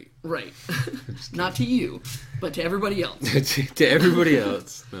say great. Right. Not to you, but to everybody else. To everybody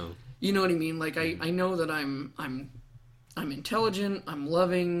else. No. You know what I mean? Like, I know that I'm intelligent, I'm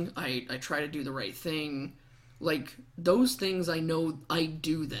loving, I try to do the right thing. Like, those things, I know I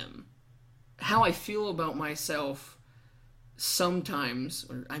do them. How I feel about myself sometimes,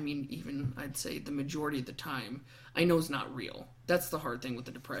 or I mean, even I'd say the majority of the time, I know it's not real. That's the hard thing with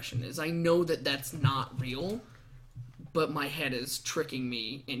the depression, is I know that that's not real, but my head is tricking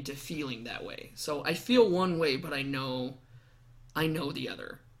me into feeling that way. So I feel one way, but I know the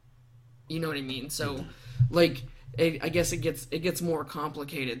other. You know what I mean? So, like, I guess it gets more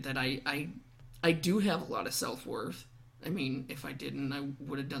complicated. That I do have a lot of self-worth. I mean, if I didn't, I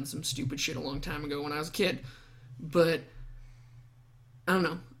would have done some stupid shit a long time ago when I was a kid. But I don't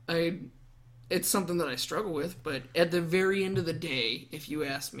know. It's something that I struggle with, but at the very end of the day, if you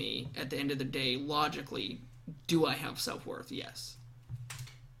ask me, at the end of the day, logically, do I have self-worth? Yes.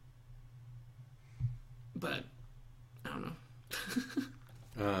 But, I don't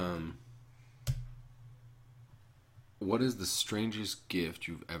know. What is the strangest gift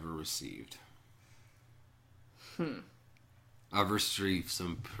you've ever received? I've received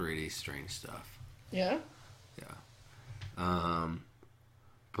some pretty strange stuff. Yeah? Yeah.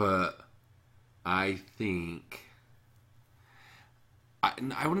 But I think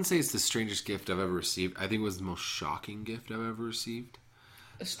I wouldn't say it's the strangest gift I've ever received. I think it was the most shocking gift I've ever received.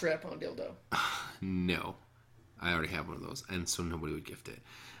 A strap-on dildo. No. I already have one of those, and so nobody would gift it.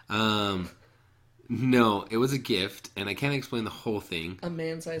 No, it was a gift, and I can't explain the whole thing. A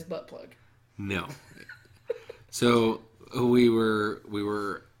man-sized butt plug. No. So we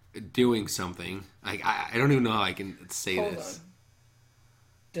were doing something. I don't even know how I can say this.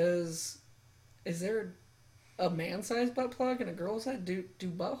 Hold on. Is there a man-sized butt plug and a girl-sized? Do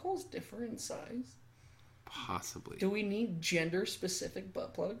buttholes differ in size? Possibly. Do we need gender-specific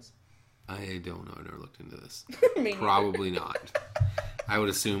butt plugs? I don't know. I never looked into this. Probably not. I would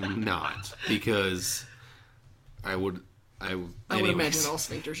assume not, because I would imagine all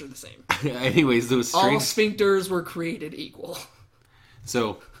sphincters are the same. Anyways, those all sphincters were created equal.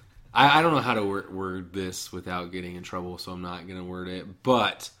 So, I don't know how to word this without getting in trouble, so I'm not going to word it.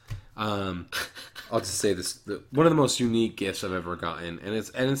 But I'll just say this: one of the most unique gifts I've ever gotten, and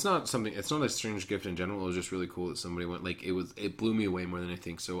it's not something. It's not a strange gift in general. It was just really cool that somebody went like it blew me away more than I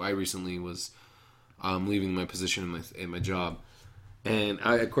think. So I recently was leaving my position in my job, and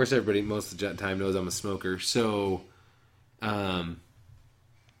of course everybody most of the time knows I'm a smoker. So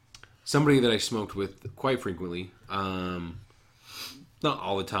somebody that I smoked with quite frequently, not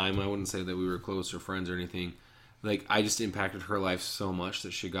all the time. I wouldn't say that we were close or friends or anything. Like, I just impacted her life so much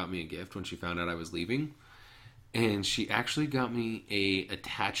that she got me a gift when she found out I was leaving. And she actually got me a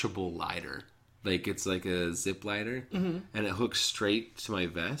attachable lighter. Like, it's like a zip lighter. Mm-hmm. And it hooks straight to my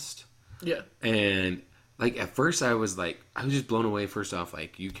vest. Yeah. And, like, at first I was just blown away. First off,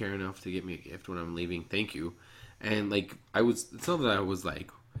 like, you care enough to get me a gift when I'm leaving. Thank you. And, like, it's not that I was like...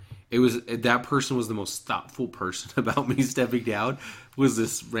 that person was the most thoughtful person about me stepping down. Was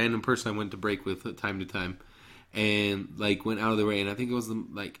this random person I went to break with time to time. And, like, went out of the way. And I think it was,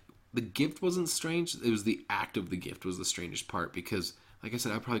 the gift wasn't strange. It was the act of the gift was the strangest part. Because, like I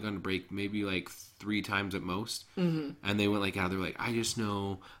said, I've probably gone to break maybe, 3 times at most. Mm-hmm. And they went, out there, I just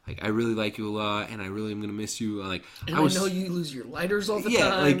know, I really like you a lot. And I really am going to miss you. And I know you lose your lighters all the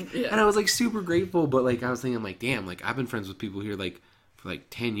time. And I was, super grateful. But, I was thinking, damn, I've been friends with people here, for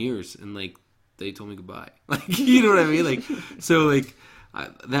 10 years. And, they told me goodbye. You know what I mean? So,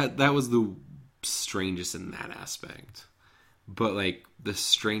 that was the strangest in that aspect. But the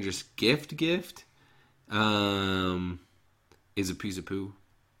strangest gift is a piece of poo.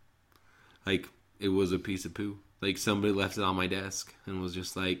 It was a piece of poo. Somebody left it on my desk and was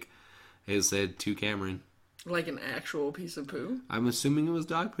just it said to Cameron. Like an actual piece of poo? I'm assuming it was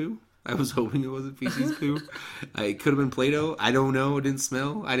dog poo. I was hoping it was a feces poo. It could have been Play-Doh. I don't know. It didn't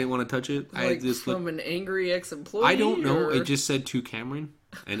smell. I didn't want to touch it. From an angry ex-employee? I don't know. It just said to Cameron.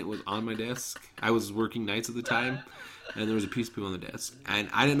 And it was on my desk. I was working nights at the time, and there was a piece of poo on the desk. And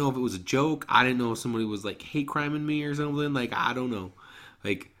I didn't know if it was a joke. I didn't know if somebody was hate criming me or something. I don't know.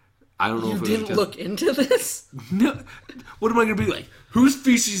 I don't know. You didn't look into this? No. What am I gonna be like? Whose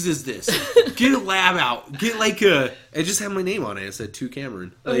feces is this? Get a lab out. Get it just had my name on it. It said to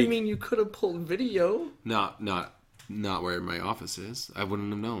Cameron. I mean, you could have pulled video. Not where my office is. I wouldn't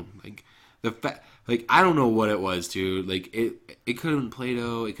have known. The fact, I don't know what it was, dude. It could have been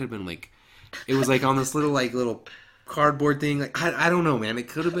Play-Doh. It could have been it was on this little cardboard thing. I don't know, man. It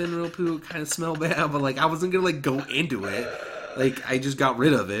could have been real poo. It kind of smelled bad, but I wasn't gonna go into it. I just got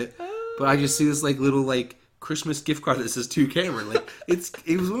rid of it. But I just see this little Christmas gift card that says to Cameron.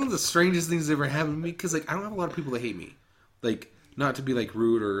 It was one of the strangest things that ever happened to me because I don't have a lot of people that hate me. Not to be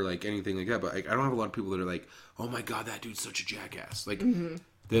rude or anything like that, but I don't have a lot of people that are oh my god, that dude's such a jackass. Mm-hmm.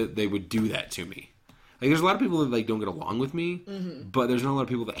 They would do that to me. There's a lot of people that don't get along with me, mm-hmm. but there's not a lot of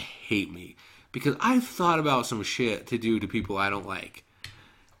people that hate me because I've thought about some shit to do to people I don't like,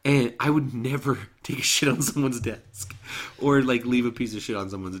 and I would never take a shit on someone's desk or leave a piece of shit on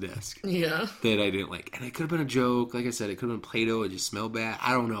someone's desk. Yeah, that I didn't like, and it could have been a joke. Like I said, it could have been Play-Doh. It just smelled bad.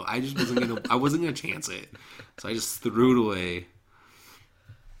 I don't know. I just wasn't gonna. I wasn't gonna chance it, so I just threw it away.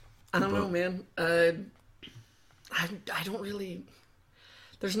 I don't know, man. I don't really.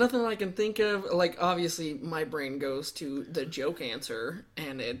 There's nothing I can think of. Obviously, my brain goes to the joke answer,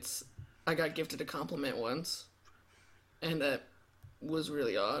 and it's... I got gifted a compliment once, and that was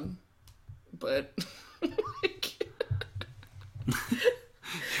really odd. But... You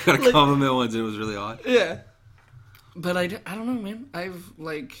got a compliment once, and it was really odd? Yeah. But I don't know, man. I've,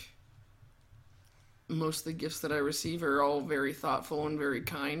 most of the gifts that I receive are all very thoughtful and very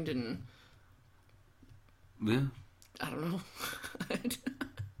kind, and... Yeah. I don't know.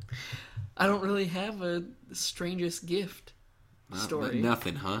 I don't really have a strangest gift story.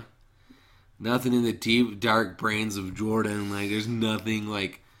 Nothing, huh? Nothing in the deep, dark brains of Jordan. There's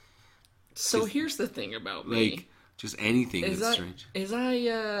nothing So here's the thing about me. Just anything that's strange.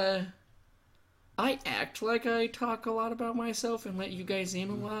 I act like I talk a lot about myself and let you guys in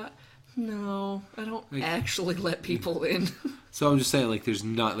a lot. No, I don't actually let people in. So I'm just saying, like, there's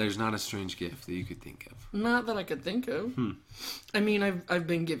not a strange gift that you could think of. Not that I could think of. I mean, I've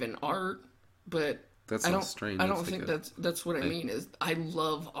been given art, but that's not strange. I don't think that's what I mean. Is I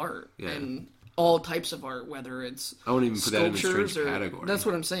love art and all types of art, whether it's I wouldn't even put that in a strange category. That's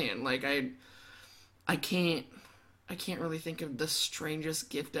what I'm saying. Like I can't really think of the strangest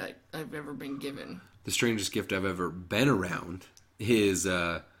gift I've ever been given. The strangest gift I've ever been around is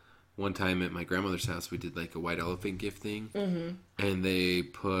one time at my grandmother's house, we did like a white elephant gift thing, and they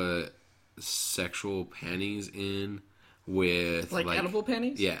put sexual panties in with like edible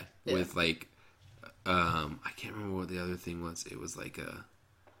panties. Yeah, with like I can't remember what the other thing was. It was like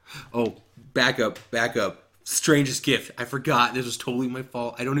back up. Strangest gift. I forgot. This was totally my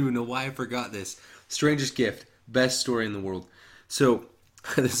fault. I don't even know why I forgot this. Strangest gift. Best story in the world. So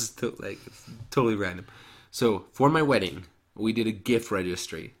this is totally random. So for my wedding, we did a gift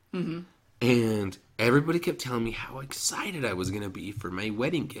registry. And everybody kept telling me how excited I was going to be for my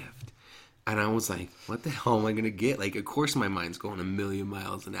wedding gift. And I was like, what the hell am I going to get? Like, of course my mind's going a million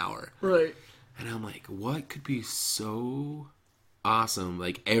miles an hour. Right. And I'm like, what could be so awesome?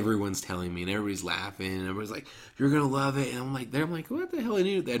 Like, everyone's telling me and everybody's laughing. And everybody's like, you're going to love it. And I'm like, what the hell? I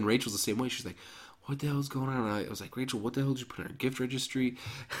knew that. And Rachel's the same way. She's like, what the hell's going on? And I was like, Rachel, what the hell did you put in our gift registry?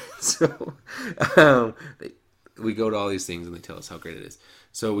 So, we go to all these things and they tell us how great it is.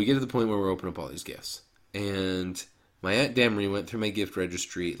 So we get to the point where we're opening up all these gifts. And my Aunt Demery went through my gift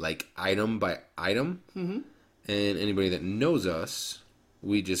registry like item by item. And anybody that knows us,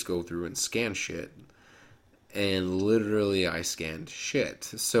 we just go through and scan shit. And literally I scanned shit.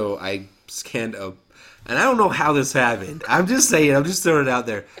 So I scanned and I don't know how this happened. I'm just saying, I'm just throwing it out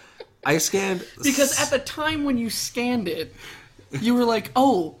there. I scanned... Because at the time when you scanned it, you were like,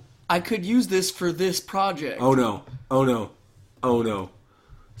 oh, I could use this for this project. Oh no.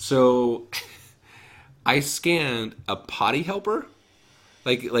 So I scanned a potty helper,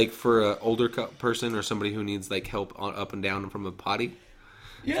 like for an older person or somebody who needs like help up and down from a potty,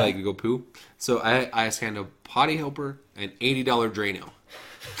 so I could go poo. So I scanned a potty helper and $80 Drano.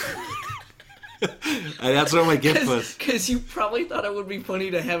 And that's what my gift was. Because you probably thought it would be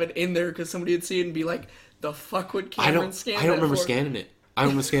funny to have it in there because somebody would see it and be like, the fuck would Cameron scan that? I don't remember scanning it. I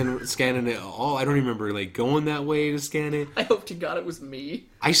don't remember scanning it at all. I don't even remember like going that way to scan it. I hope to God it was me.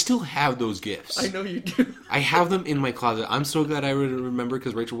 I still have those gifts. I know you do. I have them in my closet. I'm so glad I remember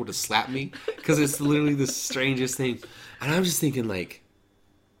because Rachel would have slapped me because it's literally the strangest thing. And I was just thinking like,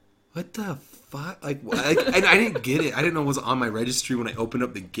 what the fuck? Like I didn't get it. I didn't know it was on my registry when I opened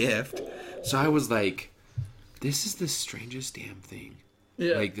up the gift. So I was like, this is the strangest damn thing.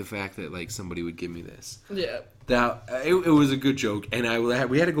 Yeah. Like the fact that like somebody would give me this. Yeah. That it was a good joke, and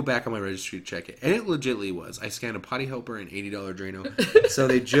we had to go back on my registry to check it, and it legitimately was. I scanned a potty helper and $80 Drano, so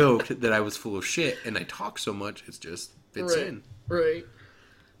they joked that I was full of shit, and I talk so much it just fits in. Right.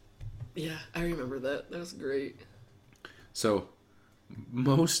 Yeah, I remember that. That was great. So,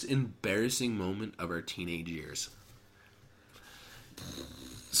 most embarrassing moment of our teenage years.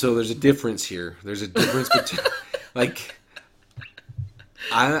 So there's a difference here. There's a difference between like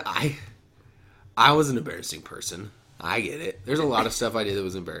I was an embarrassing person. I get it. There's a lot of stuff I did that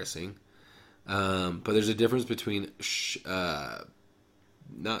was embarrassing. But there's a difference between,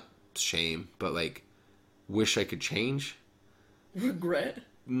 not shame, but like, wish I could change. Regret?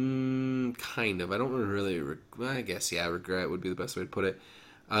 Kind of. I don't really, I guess, yeah, regret would be the best way to put it.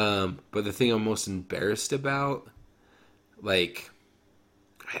 But the thing I'm most embarrassed about, like,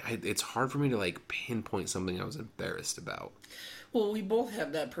 it's hard for me to like pinpoint something I was embarrassed about. Well, we both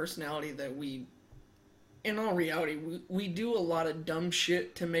have that personality that in all reality, we do a lot of dumb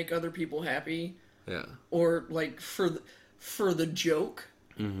shit to make other people happy. Yeah. Or like for the joke,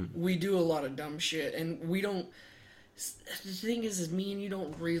 we do a lot of dumb shit, and we don't. The thing is me and you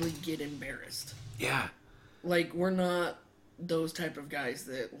don't really get embarrassed. Yeah. Like we're not those type of guys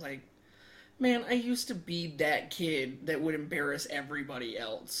that like. Man, I used to be that kid that would embarrass everybody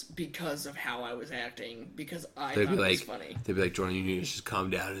else because of how I was acting, because I thought it was funny. They'd be like, Jordan, you need to just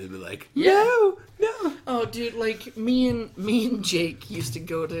calm down, and they'd be like, no. Oh, dude, like, me and Jake used to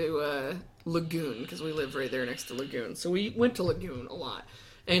go to Lagoon, because we live right there next to Lagoon. So we went to Lagoon a lot.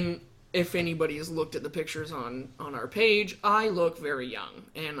 And if anybody has looked at the pictures on our page, I look very young,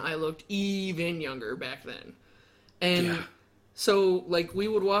 and I looked even younger back then. And... yeah. So, like, we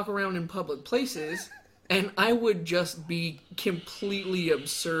would walk around in public places, and I would just be completely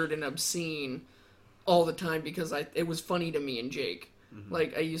absurd and obscene all the time because it was funny to me and Jake. Mm-hmm.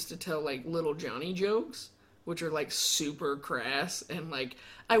 Like, I used to tell, like, little Johnny jokes, which are like super crass, and like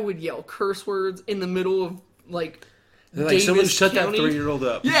I would yell curse words in the middle of like they're like, someone shut County. that 3-year-old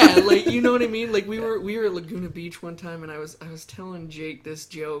up. Yeah, like, you know what I mean? Like, we were at Laguna Beach one time, and I was telling Jake this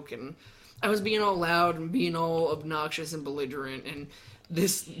joke, and I was being all loud and being all obnoxious and belligerent, and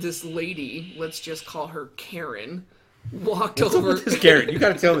this lady, let's just call her Karen, walked over. What's Karen? You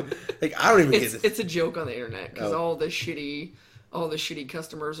gotta tell me. Like, I don't even get this. It's a joke on the internet, because all the shitty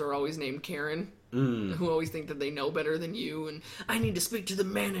customers are always named Karen. Who always think that they know better than you, and I need to speak to the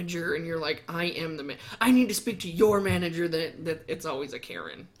manager, and you're like, I am the man. I need to speak to your manager. That it's always a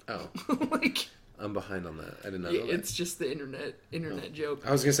Karen. Oh, like, I'm behind on that. I did not know that. It's just the internet joke.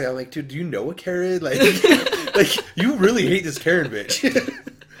 I was gonna say, I'm like, dude, do you know a Karen? Like, like you really hate this Karen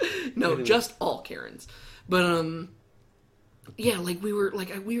bitch. No, just all Karens. But yeah, like we were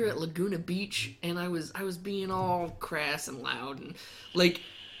at Laguna Beach, and I was being all crass and loud, and like.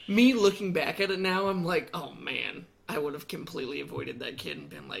 Me looking back at it now, I'm like, oh man, I would have completely avoided that kid and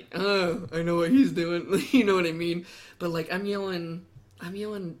been like, oh, I know what he's doing. You know what I mean? But like, I'm yelling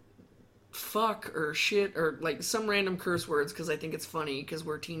fuck or shit or like some random curse words because I think it's funny because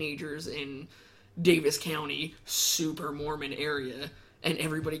we're teenagers in Davis County, super Mormon area, and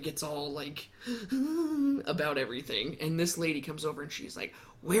everybody gets all like about everything. And this lady comes over and she's like,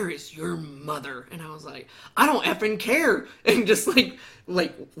 where is your mother? And I was like, I don't effing care. And just like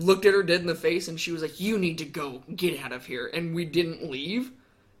looked at her dead in the face, and she was like, you need to go, get out of here. And we didn't leave.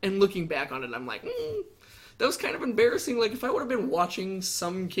 And looking back on it, I'm like, that was kind of embarrassing. Like, if I would have been watching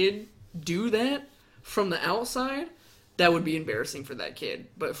some kid do that from the outside, that would be embarrassing for that kid.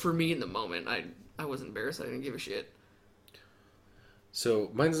 But for me in the moment, I wasn't embarrassed. I didn't give a shit.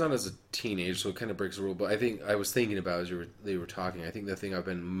 So mine's not as a teenage, so it kind of breaks the rule. But I think I was thinking about as they were talking. I think the thing I've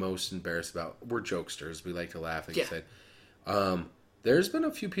been most embarrassed about. We're jokesters. We like to laugh. Like you said, there's been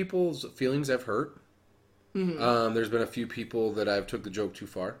a few people's feelings I've hurt. Mm-hmm. There's been a few people that I've took the joke too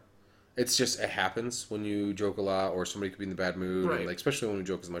far. It's just it happens when you joke a lot, or somebody could be in the bad mood, right. And like especially when we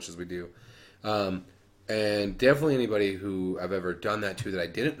joke as much as we do. And definitely anybody who I've ever done that to that I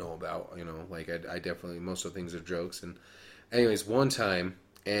didn't know about. You know, like I definitely most of the things are jokes and. Anyways, one time,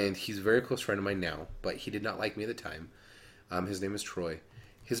 and he's a very close friend of mine now, but he did not like me at the time. His name is Troy.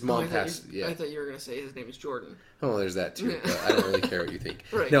 His mom passed. I thought you were going to say his name is Jordan. Oh, there's that too. But I don't really care what you think.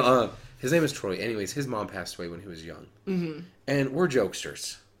 Right. No, his name is Troy. Anyways, his mom passed away when he was young. Mm-hmm. And we're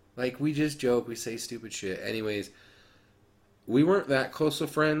jokesters. Like, we just joke. We say stupid shit. Anyways, we weren't that close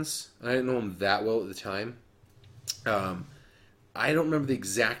of friends. I didn't know him that well at the time. I don't remember the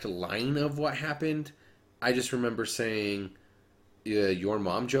exact line of what happened. I just remember saying... your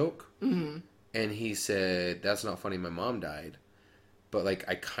mom joke, and he said, that's not funny, my mom died. But like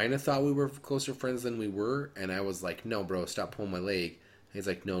I kind of thought we were closer friends than we were, and I was like, no bro, stop pulling my leg. And he's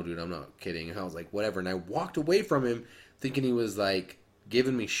like, no dude, I'm not kidding. And I was like, whatever, and I walked away from him thinking he was like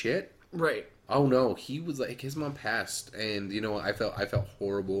giving me shit. Right. Oh no, he was like, his mom passed, and you know what, I felt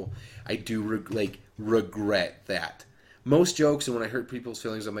horrible. I do regret that. Most jokes, and when I hurt people's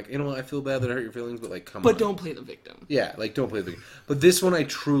feelings, I'm like, you know what, I feel bad that I hurt your feelings, but like, come on. But don't play the victim. Yeah, like, don't play the victim. But this one, I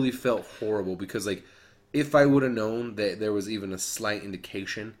truly felt horrible, because, like, if I would have known that there was even a slight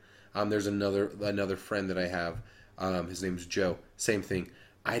indication, there's another friend that I have, his name's Joe, same thing.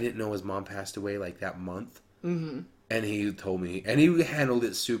 I didn't know his mom passed away, like, that month. Mm-hmm. And he told me, and he handled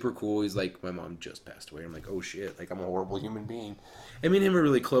it super cool. He's like, my mom just passed away. I'm like, oh shit, like, I'm a horrible human being. I mean, him were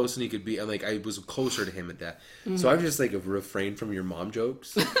really close, and he could be, and like, I was closer to him at that. Mm-hmm. So I've just, like, refrained from your mom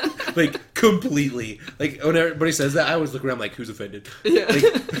jokes. Like, completely. Like, when everybody says that, I always look around like, who's offended? Yeah.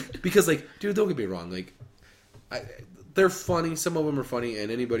 Like, because, like, dude, don't get me wrong. Like, they're funny. Some of them are funny, and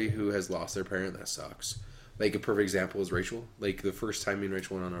anybody who has lost their parent, that sucks. Like, a perfect example is Rachel. Like, the first time me and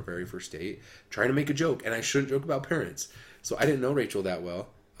Rachel went on our very first date, trying to make a joke, and I shouldn't joke about parents. So I didn't know Rachel that well.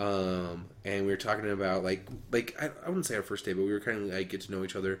 And we were talking about, like I wouldn't say our first date, but we were kind of, like, get to know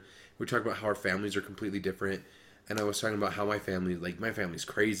each other. We were talking about how our families are completely different. And I was talking about how my family's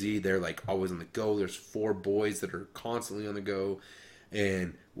crazy. They're, like, always on the go. There's 4 boys that are constantly on the go.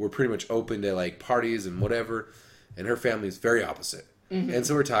 And we're pretty much open to, like, parties and whatever. And her family's very opposite. Mm-hmm. And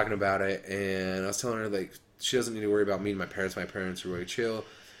so we're talking about it. And I was telling her, like, she doesn't need to worry about meeting my parents. My parents are really chill.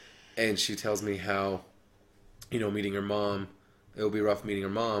 And she tells me how, you know, meeting her mom, it'll be rough meeting her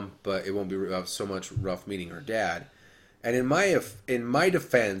mom, but it won't be so much rough meeting her dad. And in my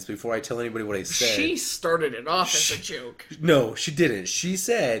defense, before I tell anybody what I said... She started it off as a joke. No, she didn't. She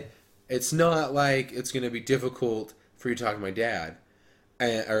said, it's not like it's going to be difficult for you to talk to my dad.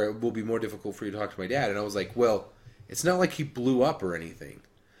 Or it will be more difficult for you to talk to my dad. And I was like, well, it's not like he blew up or anything.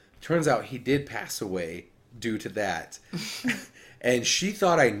 Turns out he did pass away due to that. And she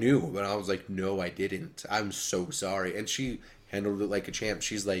thought I knew, but I was like, no, I didn't. I'm so sorry. And she handled it like a champ.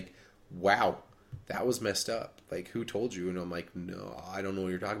 She's like, wow, that was messed up. Like, who told you? And I'm like, no, I don't know what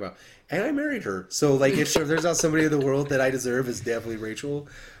you're talking about. And I married her. So, like, if there's not somebody in the world that I deserve, it's definitely Rachel.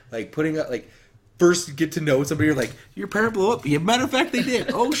 Like, putting up, like, first you get to know somebody, you're like, your parent blew up. Matter of fact, they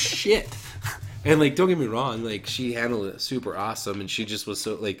did. Oh, shit. And, like, don't get me wrong. Like, she handled it super awesome. And she just was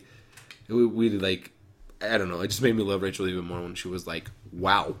so, like, we like, I don't know. It just made me love Rachel even more when she was like,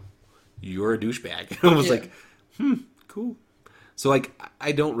 wow, you're a douchebag. I was like, cool. So, like,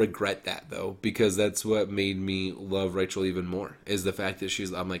 I don't regret that, though, because that's what made me love Rachel even more, is the fact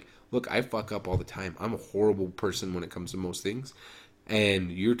that I'm like, look, I fuck up all the time. I'm a horrible person when it comes to most things,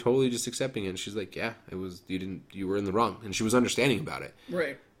 and you're totally just accepting it. And she's like, yeah, you were in the wrong. And she was understanding about it.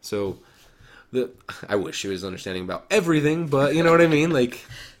 Right. So, I wish she was understanding about everything, but you know what I mean? Like,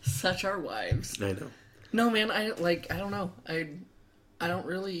 such are wives. I know. No, man, I don't know. I don't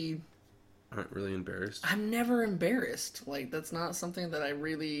really... Aren't really embarrassed? I'm never embarrassed. Like, that's not something that I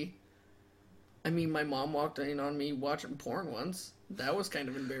really... I mean, my mom walked in on me watching porn once. That was kind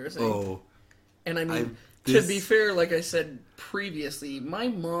of embarrassing. Oh. And I mean, to be fair, like I said previously, my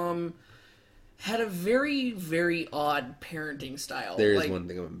mom had a very, very odd parenting style. There is one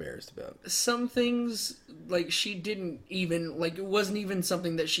thing I'm embarrassed about. Some things, like, she didn't even... Like, it wasn't even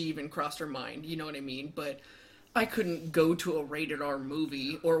something that she even crossed her mind. You know what I mean? But... I couldn't go to a rated R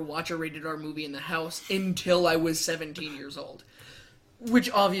movie or watch a rated R movie in the house until I was 17 years old.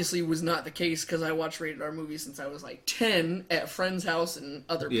 Which obviously was not the case because I watched rated R movies since I was like 10 at friends' house and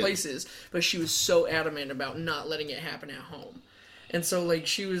other places. But she was so adamant about not letting it happen at home. And so, like,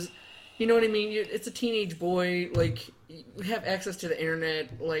 she was, you know what I mean? It's a teenage boy, like, you have access to the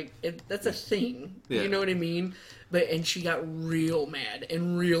internet, like, that's a thing. Yeah. You know what I mean? And she got real mad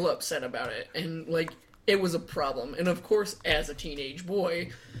and real upset about it. And, like... It was a problem. And of course, as a teenage boy,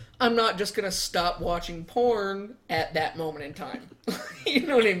 I'm not just going to stop watching porn at that moment in time. You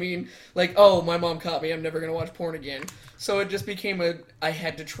know what I mean? Like, oh, my mom caught me. I'm never going to watch porn again. So it just became I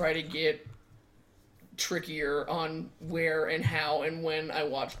had to try to get trickier on where and how and when I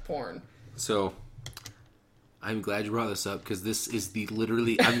watched porn. So, I'm glad you brought this up because this is I'm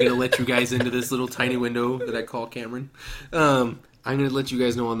going to let you guys into this little tiny window that I call Cameron. I'm going to let you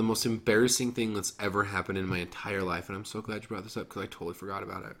guys know on the most embarrassing thing that's ever happened in my entire life. And I'm so glad you brought this up because I totally forgot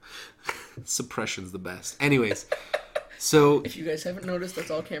about it. Suppression's the best. Anyways, so... If you guys haven't noticed,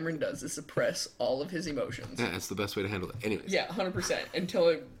 that's all Cameron does is suppress all of his emotions. Yeah, that's the best way to handle it. Anyways. Yeah, 100%. Until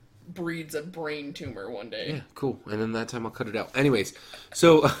it breeds a brain tumor one day. Yeah, cool. And then that time I'll cut it out. Anyways,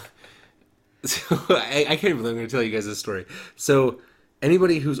 so I can't even believe I'm going to tell you guys this story. So...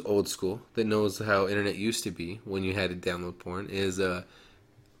 Anybody who's old school that knows how internet used to be when you had to download porn is the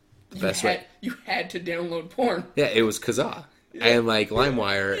best way. You had to download porn. Yeah, it was Kazaa and like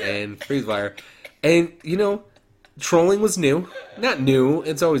LimeWire and FreezeWire, and you know, trolling was new. Not new;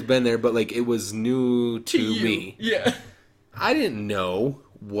 it's always been there, but like it was new to me. Yeah, I didn't know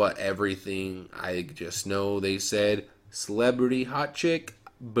what everything. I just know they said celebrity hot chick,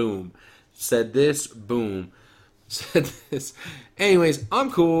 boom. Said this, boom. Said this. Anyways,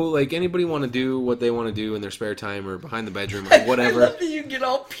 I'm cool. Like, anybody want to do what they want to do in their spare time or behind the bedroom or whatever. I love that you get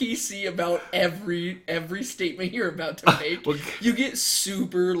all PC about every statement you're about to make. You get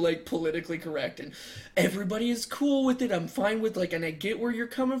super, like, politically correct. And everybody is cool with it. I'm fine with, like, and I get where you're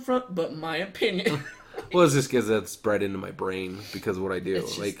coming from, but my opinion... Well, it's just because that's bred into my brain because of what I do.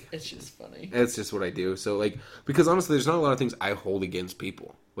 It's just funny. It's just what I do. So, like, because honestly, there's not a lot of things I hold against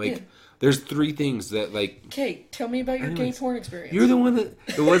people. Like, there's 3 things that, like... Okay, tell me about your gay porn experience. You're the one that...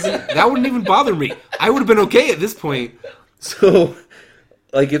 It wasn't... That wouldn't even bother me. I would have been okay at this point. So,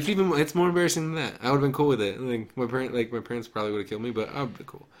 like, it's more embarrassing than that. I would have been cool with it. Like, my parents probably would have killed me, but I would have been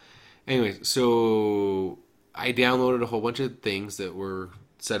cool. Anyways, so I downloaded a whole bunch of things that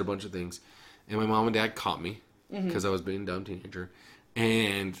said a bunch of things. And my mom and dad caught me because I was being a dumb teenager.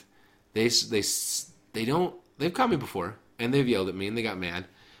 And they've caught me before. And they've yelled at me and they got mad.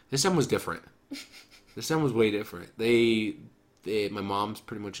 This time was different. This time was way different. My mom's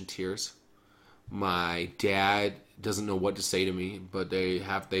pretty much in tears. My dad doesn't know what to say to me, but they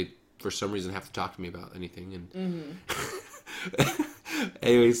for some reason have to talk to me about anything. And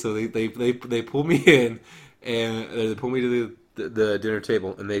anyway, so they pull me in and they pull me to the dinner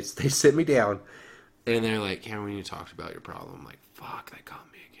table and they sit me down and they're like, Cameron, we need to talk about your problem. I'm like, fuck, they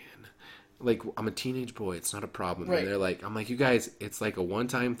got me again. Like, I'm a teenage boy. It's not a problem. Right. And they're like, I'm like, you guys, it's like a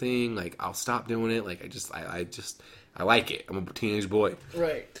one-time thing. Like, I'll stop doing it. Like, I like it. I'm a teenage boy.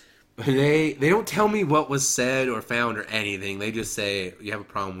 Right. And they don't tell me what was said or found or anything. They just say, you have a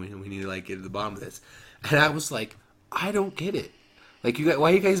problem. We need to, like, get to the bottom of this. And I was like, I don't get it. Like,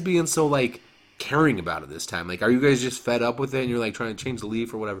 why are you guys being so, like, caring about it this time? Like, are you guys just fed up with it and you're, like, trying to change the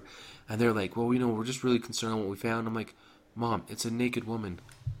leaf or whatever? And they're like, well, we're just really concerned on what we found. I'm like, Mom, it's a naked woman.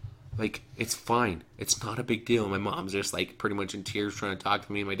 Like, it's fine. It's not a big deal. And my mom's just, like, pretty much in tears trying to talk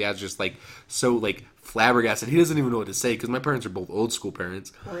to me. And my dad's just, like, so, like, flabbergasted. He doesn't even know what to say because my parents are both old school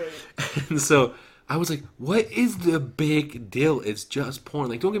parents. Right. And so I was like, what is the big deal? It's just porn.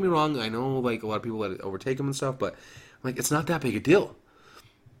 Like, don't get me wrong. I know, like, a lot of people let it overtake them and stuff. But, like, it's not that big a deal.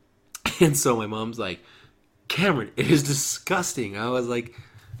 And so my mom's like, Cameron, it is disgusting. I was like,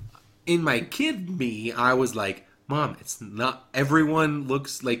 in my kid me, I was like, Mom, it's not, everyone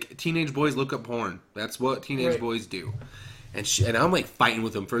looks like, teenage boys look up porn. That's what teenage boys do. And I'm like fighting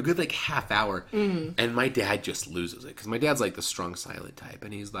with them for a good like half hour. Mm-hmm. And my dad just loses it. Because my dad's like the strong silent type.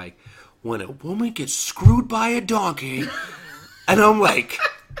 And he's like, when a woman gets screwed by a donkey. And I'm like.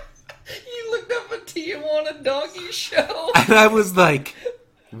 You looked up a Tijuana donkey show. And I was like,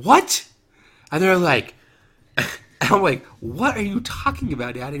 what? And they're like, and I'm like, what are you talking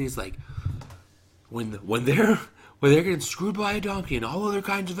about, Dad? And he's like, when they're getting screwed by a donkey and all other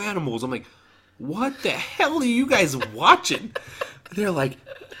kinds of animals. I'm like, what the hell are you guys watching? They're like,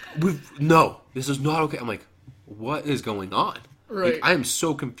 no, this is not okay. I'm like, what is going on? Right. Like, I am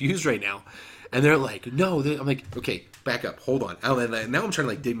so confused right now. And they're like, no. I'm like, okay, back up, hold on. Now I'm trying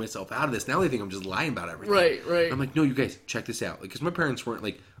to like dig myself out of this. Now they think I'm just lying about everything. Right. I'm like, no, you guys, check this out. Like, because my parents weren't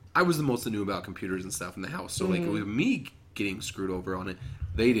like, I was the most that knew about computers and stuff in the house. So like, with me getting screwed over on it,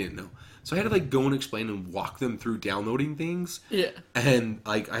 they didn't know. So I had to like go and explain and walk them through downloading things. Yeah. And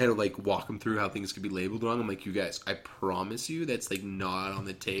like I had to like walk them through how things could be labeled wrong. I'm like, you guys, I promise you that's like not on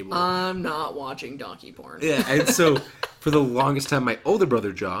the table. I'm not watching donkey porn. Yeah. And so for the longest time, my older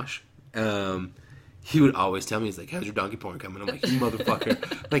brother Josh, he would always tell me, he's like, how's your donkey porn coming? I'm like, you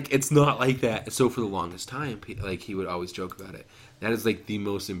motherfucker. Like, it's not like that. So for the longest time, like he would always joke about it. That is like the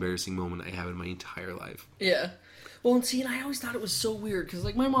most embarrassing moment I have in my entire life. Yeah. Well, and see, and I always thought it was so weird, because,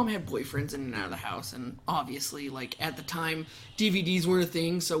 like, my mom had boyfriends in and out of the house, and obviously, like, at the time, DVDs were a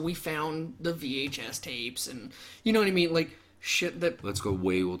thing, so we found the VHS tapes, and, you know what I mean, like, shit that... Let's go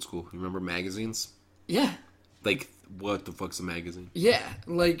way old school. You remember magazines? Yeah. Like, what the fuck's a magazine? Yeah,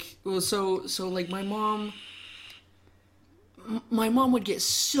 like, well, so like, my mom would get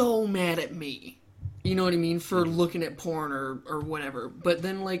so mad at me, you know what I mean, for looking at porn or whatever, but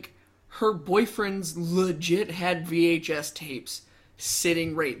then, like... Her boyfriends legit had VHS tapes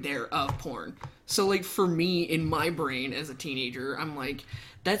sitting right there of porn. So, like, for me, in my brain as a teenager, I'm like,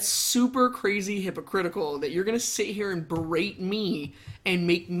 that's super crazy hypocritical that you're going to sit here and berate me and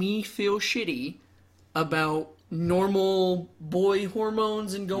make me feel shitty about normal boy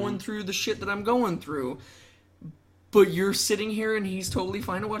hormones and going through the shit that I'm going through. But you're sitting here and he's totally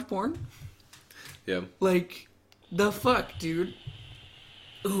fine to watch porn? Yeah. Like, the fuck, dude?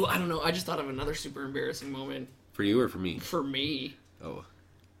 Ooh, I don't know. I just thought of another super embarrassing moment. For you or for me? For me. Oh.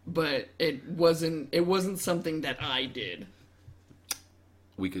 But it wasn't something that I did.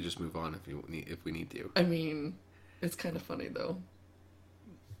 We could just move on if we need to. I mean, it's kind of funny though.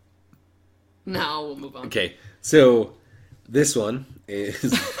 No, we'll move on. Okay, so this one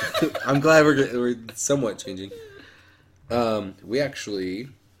is. I'm glad we're somewhat changing. We actually,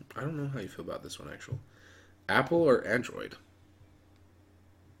 I don't know how you feel about this one. Actually, Apple or Android?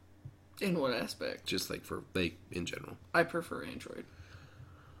 In what aspect? Just like for like in general. I prefer Android.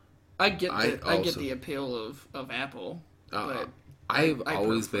 I get the appeal of Apple, but I've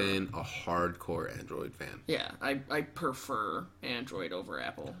always been a hardcore Android fan. Yeah, I prefer Android over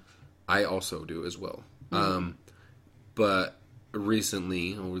Apple. I also do as well. Mm-hmm. But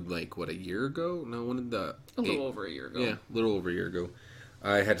recently, like what, a year ago? No, a little over a year ago. Yeah, a little over a year ago.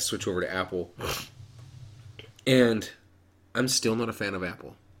 I had to switch over to Apple, and I'm still not a fan of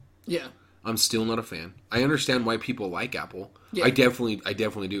Apple. Yeah. I'm still not a fan. I understand why people like Apple. Yeah. I definitely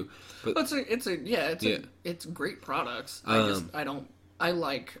do. But it's great products. I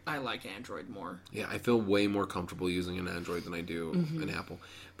like Android more. Yeah, I feel way more comfortable using an Android than I do an Apple.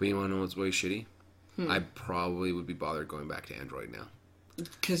 But you want to know what's way shitty? I probably would be bothered going back to Android now.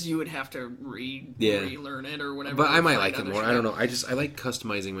 Because you would have to relearn it or whatever. But I might like it more. I don't know. I like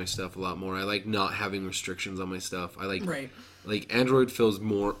customizing my stuff a lot more. I like not having restrictions on my stuff. I like like Android feels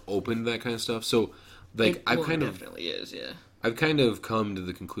more open to that kind of stuff. So like I've kind of definitely is, yeah. I've kind of come to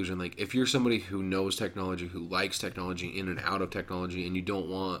the conclusion, like, if you're somebody who knows technology, who likes technology, in and out of technology, and you don't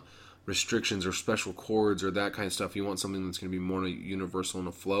want restrictions or special cords or that kind of stuff, you want something that's going to be more universal in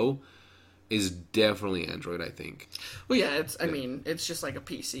a flow, is definitely Android, I think. Well, yeah, I mean, it's just like a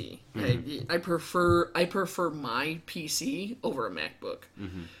PC. I prefer my PC over a MacBook.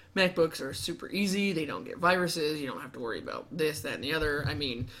 MacBooks are super easy. They don't get viruses. You don't have to worry about this, that, and the other. I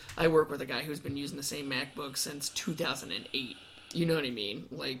mean, I work with a guy who's been using the same MacBook since 2008. You know what I mean?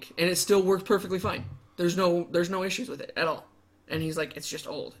 Like, and it still works perfectly fine. There's no issues with it at all. And he's like, it's just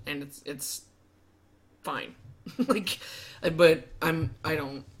old, and it's fine. Like, but I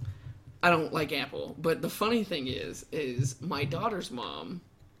don't like Apple. But the funny thing is my daughter's mom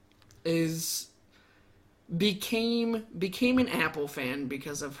became an Apple fan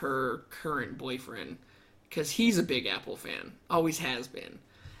because of her current boyfriend, because he's a big Apple fan, always has been.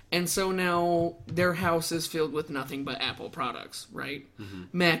 And so now their house is filled with nothing but Apple products, right?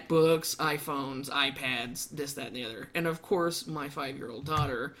 MacBooks, iPhones, iPads, this, that, and the other. And of course, my 5-year-old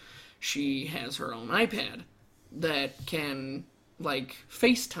daughter, she has her own iPad that can, like,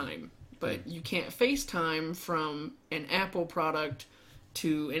 FaceTime. But you can't FaceTime from an Apple product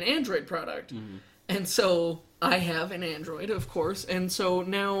to an Android product. And so I have an Android, of course. And so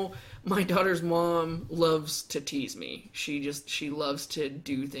now my daughter's mom loves to tease me. She loves to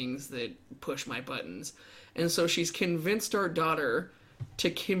do things that push my buttons. And so she's convinced our daughter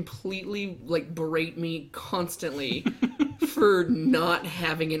to completely, like, berate me constantly for not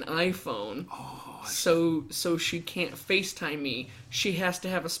having an iPhone. So she can't FaceTime me. She has to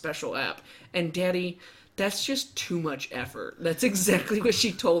have a special app. And Daddy, that's just too much effort. That's exactly what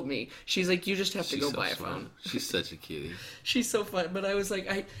she told me. She's like, you just have to go buy a phone. She's such a cutie. She's so fun. But I was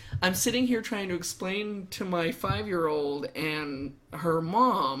like, I'm sitting here trying to explain to my 5-year-old and her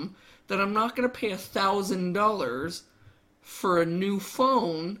mom that I'm not going to pay $1,000 for a new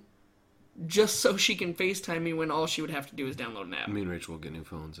phone just so she can FaceTime me when all she would have to do is download an app. Me and Rachel will get new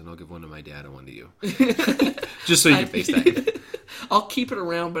phones, and I'll give one to my dad and one to you. Just so you can FaceTime. I'll keep it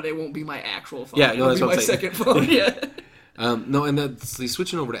around, but it won't be my actual phone. Yeah, no, that's what I'm saying. Second phone, yeah. No, and the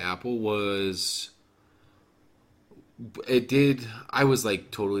switching over to Apple was... It did... I was,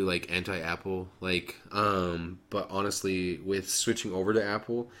 like, totally, like, anti-Apple. Like, but honestly, with switching over to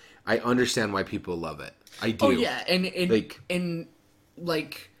Apple, I understand why people love it. I do. Oh, yeah, and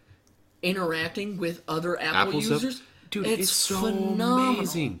interacting with other Apple users... Stuff? Dude, it's so phenomenal.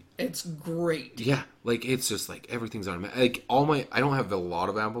 Amazing. It's great. Yeah, like, it's just, like, everything's automatic. Like, I don't have a lot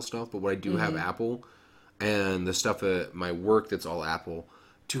of Apple stuff, but what I do have Apple, and the stuff at my work that's all Apple,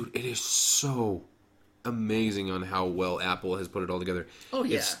 dude, it is so amazing on how well Apple has put it all together. Oh,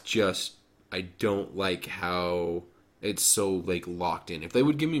 yeah. It's just, I don't like how it's so, like, locked in. If they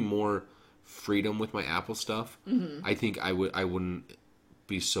would give me more freedom with my Apple stuff, I think I wouldn't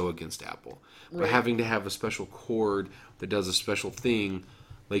be so against Apple. But having to have a special cord that does a special thing,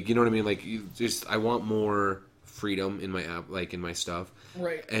 like, you know what I mean? Like, I want more freedom in my app, like, in my stuff.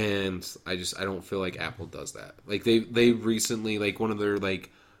 Right. And I don't feel like Apple does that. Like, they recently, like, one of their,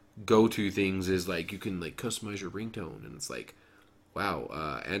 like, go-to things is, like, you can, like, customize your ringtone. And it's like,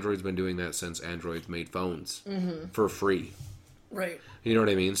 wow, Android's been doing that since Android's made phones for free. Right. You know what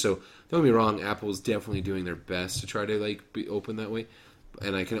I mean? So, don't get me wrong, Apple's definitely doing their best to try to, like, be open that way.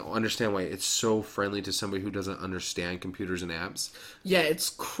 And I can understand why it's so friendly to somebody who doesn't understand computers and apps. Yeah, it's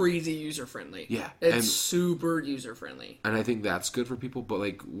crazy user-friendly. Yeah. It's super user-friendly. And I think that's good for people. But,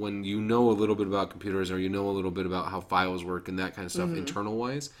 like, when you know a little bit about computers or you know a little bit about how files work and that kind of stuff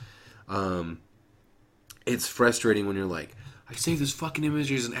internal-wise, it's frustrating when you're like, I saved this fucking image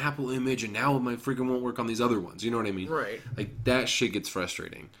as an Apple image and now my freaking won't work on these other ones. You know what I mean? Right. Like, that shit gets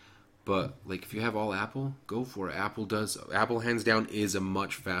frustrating. But, like, if you have all Apple, go for it. Apple, hands down, is a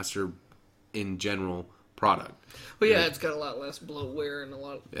much faster, in general, product. But yeah, it's got a lot less bloatware and a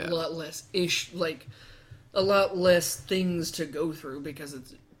lot less a lot less things to go through because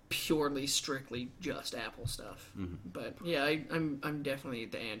it's purely, strictly just Apple stuff. But yeah, I'm definitely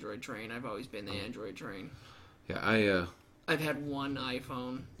the Android train. I've always been the Android train. Yeah, I've had one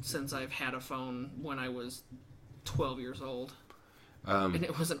iPhone since I've had a phone when I was 12 years old. And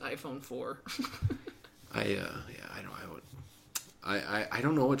it was an iPhone 4. I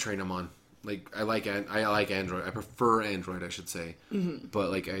don't know what train I'm on. Like, I like Android. I prefer Android, I should say. But,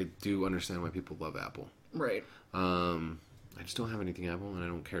 like, I do understand why people love Apple. Right. I just don't have anything Apple, and I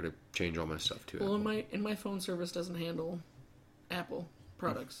don't care to change all my stuff to Apple. Well, and my phone service doesn't handle Apple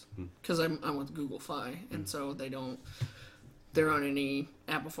products because I'm with Google Fi, and so there aren't any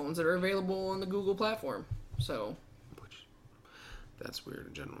Apple phones that are available on the Google platform. So. That's weird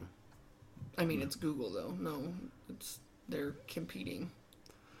in general. I mean, it's Google, though. No, they're competing.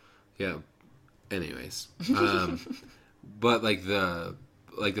 Yeah. Anyways. But, like, the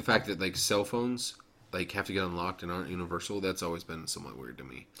fact that, like, cell phones like have to get unlocked and aren't universal, that's always been somewhat weird to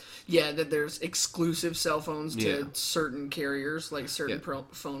me. Yeah, that there's exclusive cell phones to Yeah. certain carriers, like certain phone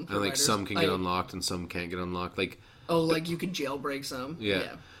providers. And like some can get unlocked and some can't get unlocked. Like like you could jailbreak some.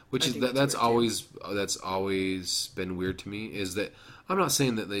 yeah. Which I is think that's weird, always been weird to me. Is that I'm not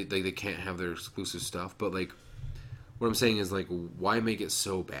saying that they can't have their exclusive stuff, but like what I'm saying is like why make it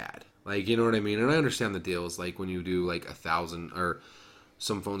so bad? Like you know what I mean? And I understand the deals. Like when you do like 1,000 or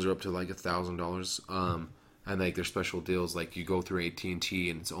some phones are up to like $1,000. And like there's special deals, like you go through AT&T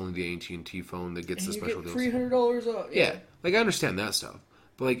and it's only the AT&T phone that gets and the you special get deals. $300 off. Yeah, like I understand that stuff,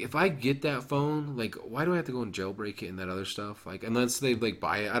 but like if I get that phone, like why do I have to go and jailbreak it and that other stuff? Like unless they like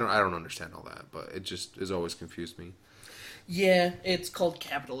buy it, I don't understand all that, but it just has always confused me. Yeah, it's called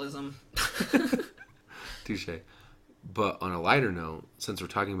capitalism. Touche. But on a lighter note, since we're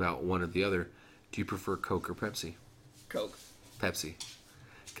talking about one or the other, do you prefer Coke or Pepsi? Coke. Pepsi,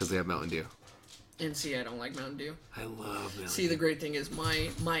 because they have Mountain Dew. And see, I don't like Mountain Dew. I love Mountain See, the great thing is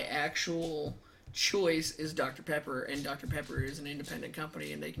my actual choice is Dr. Pepper, and Dr. Pepper is an independent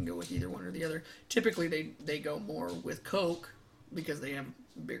company, and they can go with either one or the other. Typically, they go more with Coke because they have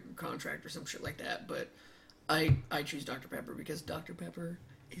a bigger contract or some shit like that, but I choose Dr. Pepper because Dr. Pepper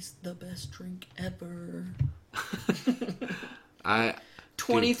is the best drink ever.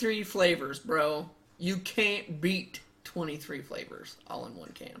 23 flavors, bro. You can't beat 23 flavors all in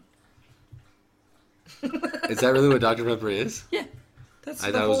one can. Is that really what Dr. Pepper is? Yeah. I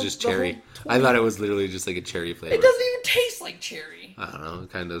thought it was just cherry. I thought it was literally just like a cherry flavor. It doesn't even taste like cherry. I don't know.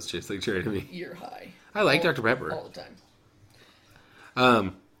 It kind of does taste like cherry to me. You're high. I like Dr. Pepper. All the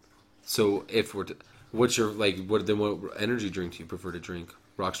time. So if we're what's your what energy drink do you prefer to drink?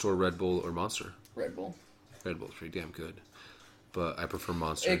 Rockstar, Red Bull, or Monster? Red Bull. Red Bull's pretty damn good, but I prefer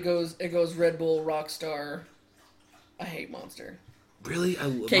Monster. It goes Red Bull, Rockstar. I hate Monster. Really?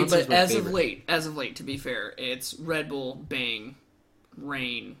 Okay, but as of late, to be fair, it's Red Bull, Bang,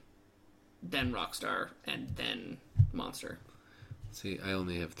 Reign, then Rockstar, and then Monster. See, I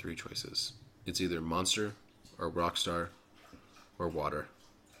only have 3 choices. It's either Monster, or Rockstar, or water.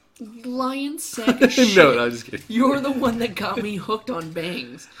 Lion sack of shit. No, I'm just kidding. You're the one that got me hooked on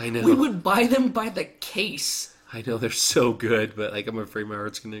Bangs. I know. We would buy them by the case. I know they're so good, but like I'm afraid my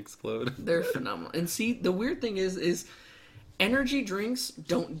heart's gonna explode. They're phenomenal. And see, the weird thing is energy drinks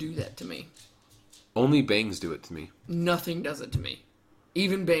don't do that to me. Only Bangs do it to me. Nothing does it to me.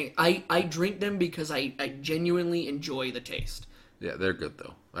 Even Bang. I drink them because I genuinely enjoy the taste. Yeah, they're good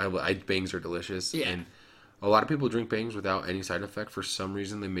though. Bangs are delicious. Yeah. And a lot of people drink Bangs without any side effect. For some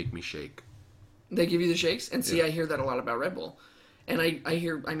reason, they make me shake. They give you the shakes? And see, Yeah. I hear that a lot about Red Bull. And I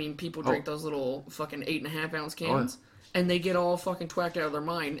hear, people drink those little fucking 8.5 ounce cans. Oh, yeah. And they get all fucking twacked out of their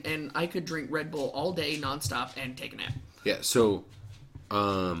mind. And I could drink Red Bull all day, nonstop, and take a nap. Yeah, so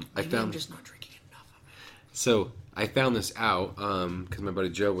I'm just not drinking enough of it. So I found this out because my buddy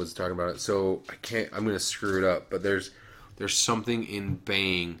Joe was talking about it. So I'm gonna screw it up, but there's something in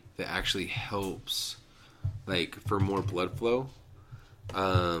Bang that actually helps, like for more blood flow.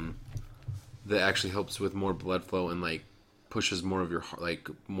 That actually helps with more blood flow and like pushes more of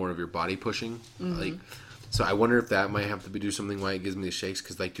your body pushing. Mm-hmm. Like, so I wonder if that might have to do something why it gives me the shakes.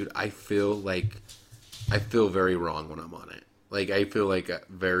 Because like, dude, I feel very wrong when I'm on it. Like I feel like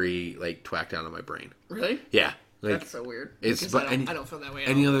very like twacked out on my brain. Really? Yeah. Like, That's so weird. But I don't feel that way.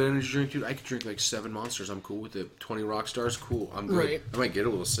 Any other energy drink, dude? I could drink like 7 Monsters. I'm cool with it. 20 Rockstars, cool. I'm good. Right. I might get a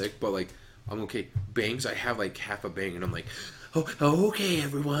little sick, but like I'm okay. Bangs, I have like half a Bang, and I'm like, oh, okay,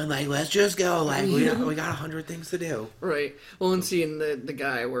 everyone, like let's just go. Like we got 100 things to do. Right. Well, and seeing the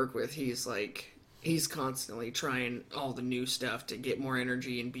guy I work with, he's constantly trying all the new stuff to get more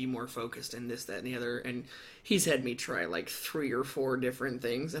energy and be more focused and this, that, and the other. And he's had me try like 3 or 4 different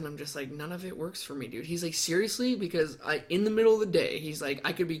things, and I'm just like, none of it works for me, dude. He's like, seriously? Because in the middle of the day, he's like,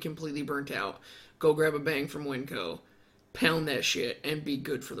 I could be completely burnt out. Go grab a Bang from Winco, pound that shit, and be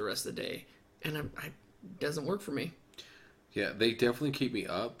good for the rest of the day. And it doesn't work for me. Yeah, they definitely keep me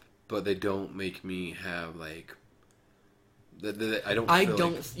up, but they don't make me have like. I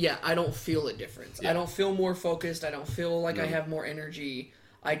don't feel a difference. Yeah. I don't feel more focused. I don't feel like I have more energy.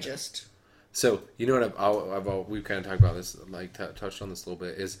 I just. So you know what we've kind of talked about this, like touched on this a little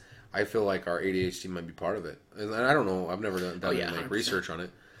bit. Is I feel like our ADHD might be part of it, and I don't know. I've never done any research on it.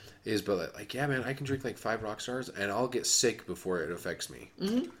 But like yeah, man, I can drink like 5 Rockstars and I'll get sick before it affects me.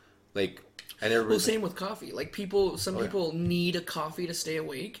 Mm-hmm. Like, and everybody. Well, same with coffee. Like some people need a coffee to stay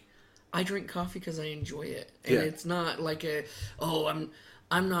awake. I drink coffee because I enjoy it, and it's not like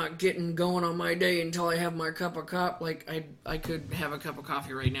I'm not getting going on my day until I have my cup of coffee. Like I could have a cup of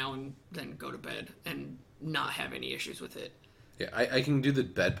coffee right now and then go to bed and not have any issues with it. Yeah, I can do the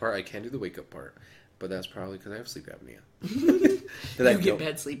bed part. I can't do the wake up part. but that's probably because I have sleep apnea. You get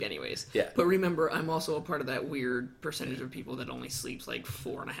bad sleep anyways. Yeah. But remember, I'm also a part of that weird percentage of people that only sleeps like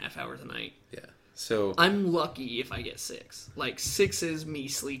 4.5 hours a night. Yeah. So I'm lucky if I get 6. Like 6 is me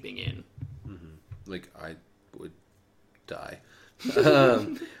sleeping in. Mm-hmm. Like I would die.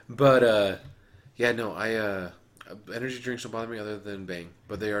 But yeah, no, energy drinks don't bother me other than Bang,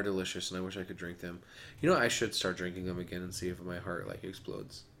 but they are delicious, and I wish I could drink them. You know, I should start drinking them again and see if my heart like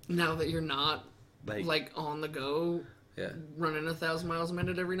explodes. Now that you're not like on the go, running 1,000 miles a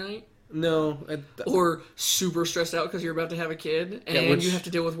minute every night. No, or super stressed out because you're about to have a kid, and you have to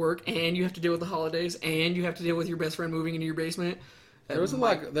deal with work, and you have to deal with the holidays, and you have to deal with your best friend moving into your basement. There was a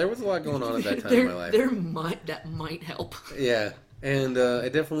lot going on at that time in my life. That might help. Yeah, and I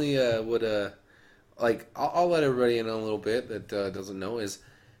definitely would like I'll let everybody know a little bit that doesn't know is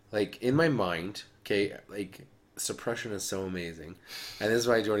like in my mind. Okay, like suppression is so amazing, and this is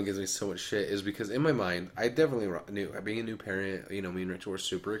why Jordan gives me so much shit. Is because in my mind, I definitely knew being a new parent. You know, me and Rachel were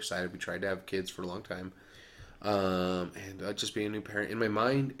super excited. We tried to have kids for a long time, and just being a new parent in my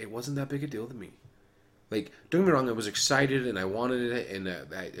mind, it wasn't that big a deal to me. Like, don't get me wrong, I was excited and I wanted it, and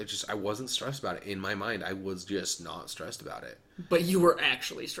I wasn't stressed about it. In my mind, I was just not stressed about it. But you were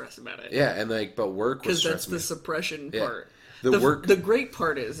actually stressed about it. Yeah, and but work was stressing me. Because that's the suppression part. The great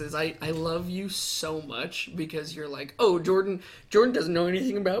part is I love you so much because you're like, oh, Jordan doesn't know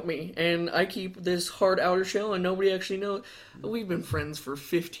anything about me, and I keep this hard outer shell and nobody actually knows. We've been friends for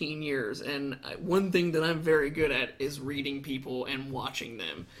 15 years, and one thing that I'm very good at is reading people and watching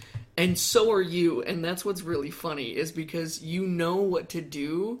them. And so are you, and that's what's really funny, is because you know what to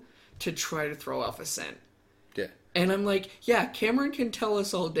do to try to throw off a scent. Yeah. And I'm like, yeah, Cameron can tell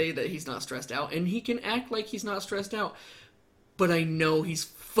us all day that he's not stressed out, and he can act like he's not stressed out, but I know he's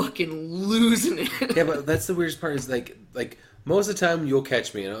fucking losing it. Yeah, but that's the weirdest part is, like most of the time you'll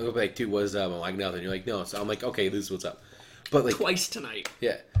catch me, and I'll go like, dude, what's up? I'm like, nothing. You're like, no. So I'm like, okay, this is what's up. But like twice tonight.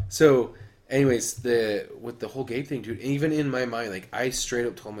 Yeah. So... Anyways, with the whole Gabe thing, dude, even in my mind, like, I straight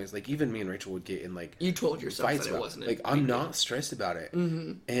up told myself, like, even me and Rachel would get in, like... You told yourself fights that it wasn't... Like, I'm not stressed about it.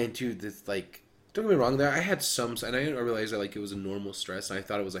 Mm-hmm. And, dude, it's, like... Don't get me wrong, there I had some... And I didn't realize that, like, it was a normal stress, and I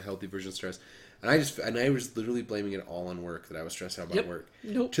thought it was a healthy version of stress. And I was literally blaming it all on work, that I was stressed out about work.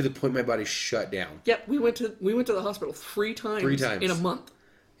 Nope. To the point my body shut down. Yep, we went to the hospital 3 times. 3 times. In a month.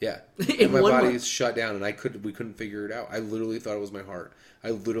 Yeah. And my body shut down, and we couldn't figure it out. I literally thought it was my heart. I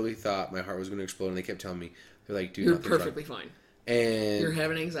literally thought my heart was going to explode, and they kept telling me, they're like, dude, you're perfectly fine. And you're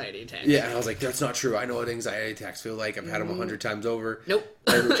having anxiety attacks. Yeah, and I was like, that's not true. I know what anxiety attacks feel like. I've had them 100 times over. Nope.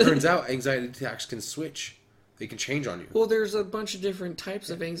 And it turns out anxiety attacks can switch. They can change on you. Well, there's a bunch of different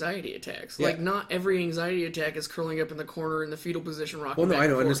types of anxiety attacks. Yeah. Like, not every anxiety attack is curling up in the corner in the fetal position, rocking back I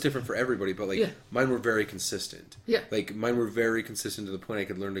know, and and it's different for everybody, but, like, mine were very consistent. Yeah. Like, mine were very consistent to the point I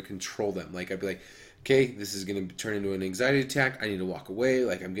could learn to control them. Like, I'd be like, okay, this is going to turn into an anxiety attack. I need to walk away.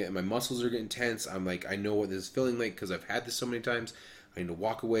 Like, my muscles are getting tense. I'm like, I know what this is feeling like because I've had this so many times. I need to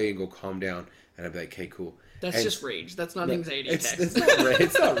walk away and go calm down. And I'd be like, okay, cool. That's just rage. That's not anxiety attacks.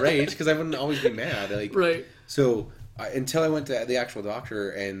 It's not rage because I wouldn't always be mad. Like, right. So... until I went to the actual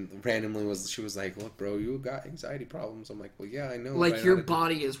doctor and randomly she was like, look, bro, you got anxiety problems. I'm like, well, yeah, I know. Like, your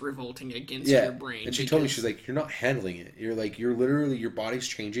body is revolting against your brain. And she told me, she's like, you're not handling it. You're like, you're literally, your body's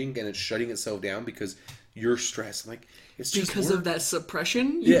changing and it's shutting itself down because you're stressed. I'm like, it's just because of that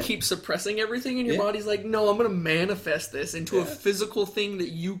suppression. You keep suppressing everything and your body's like, no, I'm going to manifest this into a physical thing that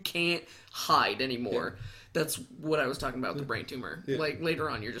you can't hide anymore. Yeah. That's what I was talking about, the brain tumor. Yeah. Like,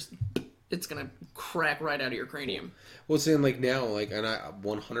 later on, you're just... It's going to crack right out of your cranium. Well, saying like now, like, and I'm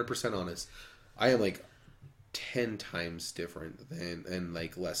 100% honest, I am like 10 times different and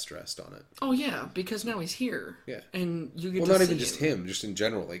like less stressed on it. Oh yeah, because now he's here. Yeah. And you get to not even just him, just in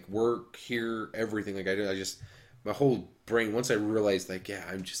general, like work, here, everything. Like I just, my whole brain, once I realized like, yeah,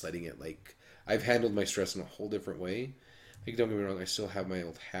 I'm just letting it, like, I've handled my stress in a whole different way. Like, don't get me wrong, I still have my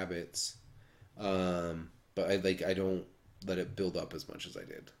old habits. But I don't let it build up as much as I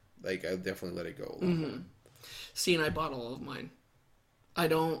did. Like, I definitely let it go a lot more. See, and I bought all of mine. I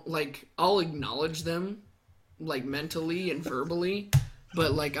don't, like, I'll acknowledge them, like, mentally and verbally,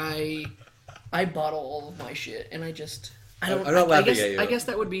 but, like, I bottle all of my shit, and I just, I'm not laughing at you. I guess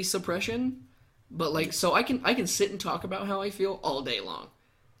that would be suppression, but, like, so I can sit and talk about how I feel all day long.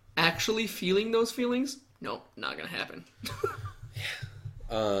 Actually feeling those feelings? Nope, not gonna happen.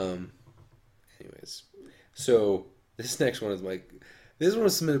 Anyways, so, this next one is, like... This one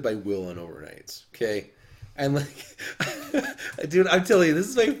was submitted by Will on Overnights, okay? And, like, dude, I'm telling you, this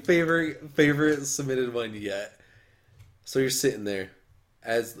is my favorite submitted one yet. So you're sitting there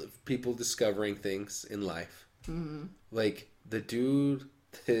as people discovering things in life. Mm-hmm. Like, the dude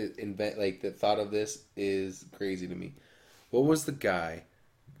to invent, like, the thought of this is crazy to me. What was the guy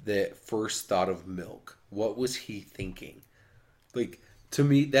that first thought of milk? What was he thinking? Like, to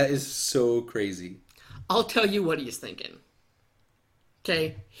me, that is so crazy. I'll tell you what he's thinking.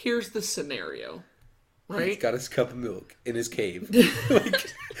 Okay, here's the scenario. Right? He's got his cup of milk in his cave.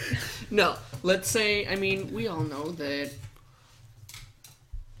 No, let's say, I mean, we all know that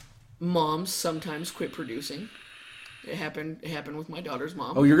moms sometimes quit producing. It happened with my daughter's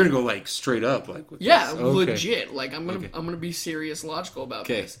mom. Oh, you're gonna go like straight up, like with yeah, this. Okay. legit. Like I'm gonna be serious, logical about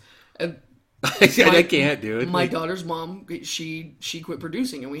this. And I can't do it. My daughter's mom, she quit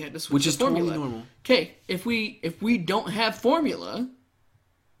producing, and we had to switch. Which is to formula. totally normal. Okay, if we don't have formula,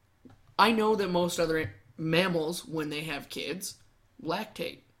 I know that most other mammals, when they have kids,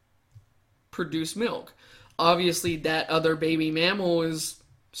 lactate, produce milk. Obviously, that other baby mammal is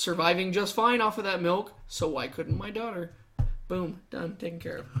surviving just fine off of that milk, so why couldn't my daughter? Boom, done, taken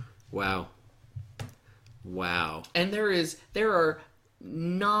care of. Wow. And there are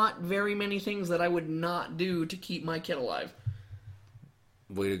not very many things that I would not do to keep my kid alive.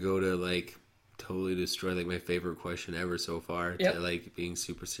 Way to go to, like, totally destroy, like, my favorite question ever so far. Yep. To, like, being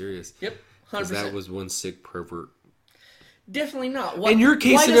super serious. Yep, 100%. Because that was one sick pervert. Definitely not. In your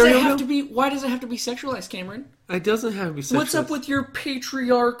case why scenario, does it have to be? Why does it have to be sexualized, Cameron? It doesn't have to be sexualized. What's up with your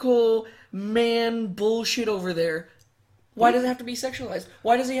patriarchal man bullshit over there? Why does it have to be sexualized?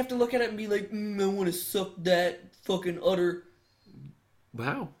 Why does he have to look at it and be like, I want to suck that fucking udder?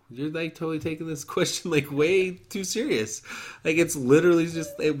 Wow, you're like totally taking this question like way too serious. Like it's literally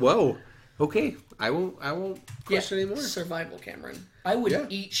just whoa. Okay, I won't question anymore. Survival, Cameron. I would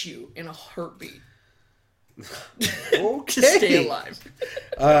eat you in a heartbeat. Okay. To stay alive.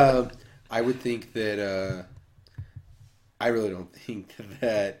 I would think that I really don't think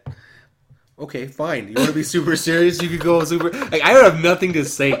that. Okay, fine. You want to be super serious? You could go super. Like I don't have nothing to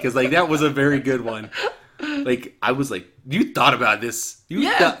say because like that was a very good one. Like I was like, you thought about this.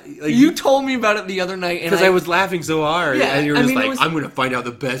 You told me about it the other night because I was laughing so hard, and you were just like, "I'm going to find out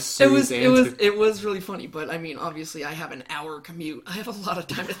the best serious answer." It was really funny, but I mean, obviously, I have an hour commute. I have a lot of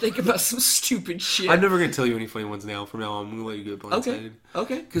time to think about some stupid shit. I'm never going to tell you any funny ones now. From now on, I'm going to let you get blindsided.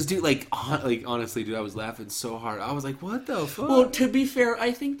 Okay. Because, dude, like honestly, dude, I was laughing so hard. I was like, "What the fuck?" Well, to be fair,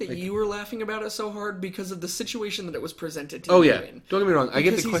 I think that you were laughing about it so hard because of the situation that it was presented to you. Oh yeah, in. don't get me wrong. I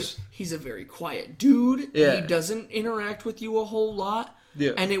get the question. He's a very quiet dude. Yeah. He doesn't interact with you a whole lot.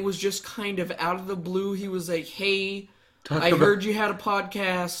 Yeah. And it was just kind of out of the blue. He was like, hey, I heard you had a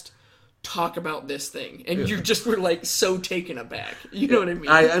podcast. Talk about this thing. And you just were like so taken aback. You know what I mean?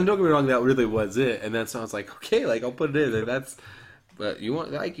 And don't get me wrong, that really was it. And that's why I was like, okay, like I'll put it in. But you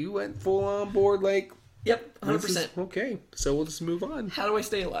went full on board, like. Yep, 100%. Okay, so we'll just move on. How do I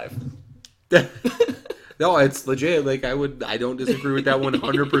stay alive? No, it's legit. Like I don't disagree with that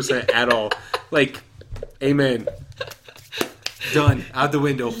 100% at all. Like, amen. Done. Out the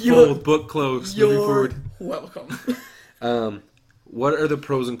window. Fold. Book closed. Moving forward. Welcome. What are the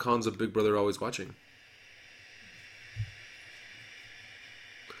pros and cons of Big Brother Always Watching?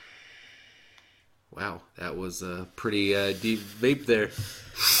 Wow, that was a pretty deep vape there.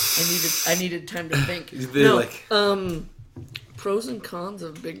 I needed time to think. Pros and cons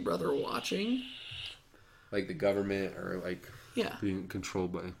of Big Brother watching. Like the government or like yeah, being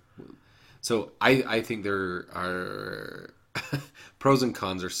controlled by. So I think there are pros and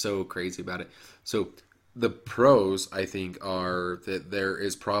cons are so crazy about it. So the pros I think are that there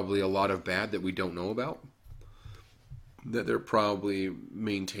is probably a lot of bad that we don't know about. That they're probably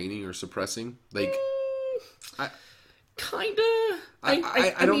maintaining or suppressing. Like kinda.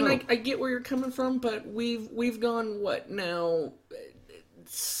 I don't know. I get where you're coming from, but we've gone what now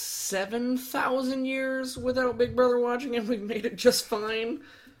 7,000 years without Big Brother watching, and we've made it just fine.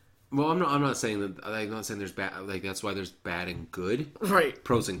 Well, I'm not saying that. I'm not saying there's bad. Like that's why there's bad and good. Right.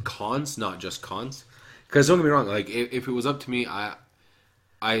 Pros and cons, not just cons. Because don't get me wrong. Like if it was up to me,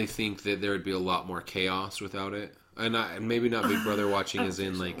 I think that there would be a lot more chaos without it. And maybe not Big Brother watching as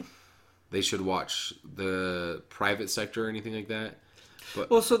in like they should watch the private sector or anything like that. But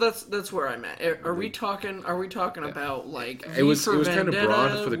well, so that's where I'm at. Are we talking about like it was kind of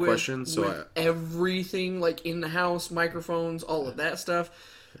broad for the question, so everything like in the house, microphones, all of that stuff.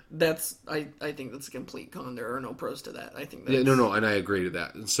 That's I think that's a complete con. There are no pros to that. I think that's, no, and I agree to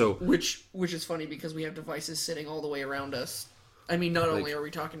that. And so which is funny because we have devices sitting all the way around us. I mean, not only are we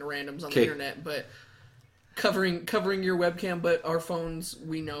talking to randoms on the internet, but covering your webcam, but our phones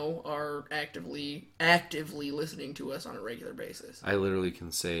we know are actively listening to us on a regular basis. I literally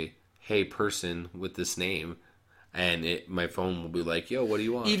can say, "Hey, person with this name, and my phone will be like, "Yo, what do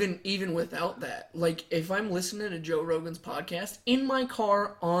you want?" Even without that, like if I'm listening to Joe Rogan's podcast in my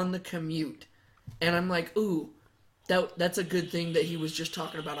car on the commute, and I'm like, "Ooh, that's a good thing that he was just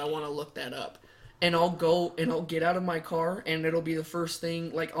talking about. I want to look that up." And I'll go and I'll get out of my car and it'll be the first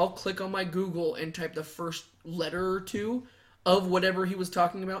thing. Like I'll click on my Google and type the first letter or two of whatever he was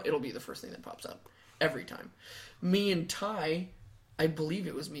talking about. It'll be the first thing that pops up every time. Me and Ty, I believe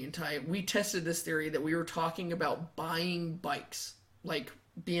it was me and Ty, we tested this theory that we were talking about buying bikes, like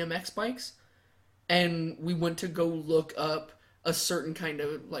BMX bikes, and we went to go look up a certain kind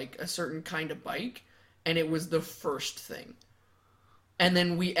of bike, and it was the first thing. And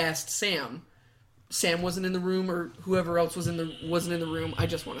then we asked Sam. Sam wasn't in the room, or whoever else wasn't in the room. I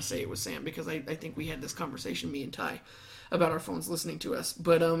just want to say it was Sam because I think we had this conversation, me and Ty, about our phones listening to us.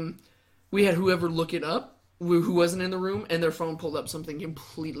 But we had whoever look it up who wasn't in the room, and their phone pulled up something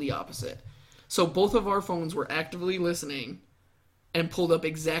completely opposite. So both of our phones were actively listening and pulled up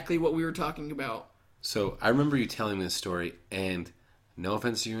exactly what we were talking about. So I remember you telling me this story, and no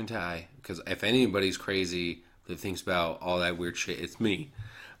offense to you and Ty, because if anybody's crazy that thinks about all that weird shit, it's me.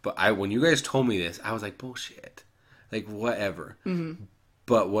 But when you guys told me this, I was like, bullshit. Like, whatever. Mm-hmm.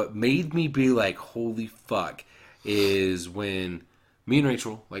 But what made me be like, holy fuck, is when me and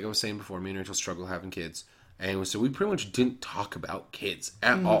Rachel, like I was saying before, me and Rachel struggle having kids. And so we pretty much didn't talk about kids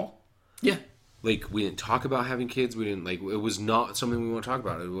at all. Yeah. Like, we didn't talk about having kids. We didn't, like, it was not something we want to talk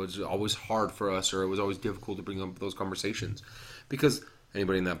about. It was always hard for us, or it was always difficult to bring up those conversations. Because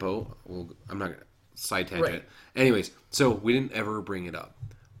anybody in that boat, well, I'm not going to side tangent. Right. Anyways, so we didn't ever bring it up.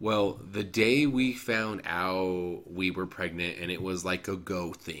 Well, the day we found out we were pregnant, and it was like a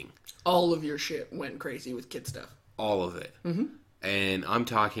go thing. All of your shit went crazy with kid stuff. All of it. Mm-hmm. And I'm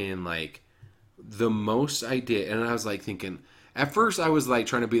talking, like, the most I did, and I was, like, thinking, at first I was, like,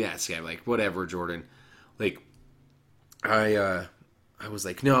 trying to be that scam, like, whatever, Jordan. Like, I was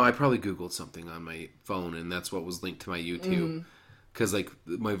like, no, I probably Googled something on my phone, and that's what was linked to my YouTube. Because, like,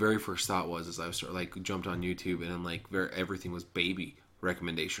 my very first thought was, I was, like, jumped on YouTube, and I'm like, everything was baby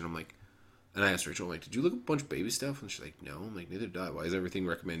recommendation. I'm like, and I asked Rachel, I'm like, did you look up a bunch of baby stuff? And she's like, no. I'm like, neither did I. Why is everything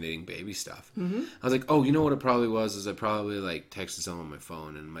recommending baby stuff? Mm-hmm. I was like, oh, you know what it probably was, is I probably, like, texted someone on my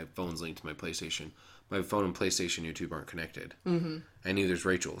phone, and my phone's linked to my PlayStation. My phone and PlayStation YouTube aren't connected. Mm-hmm. And neither's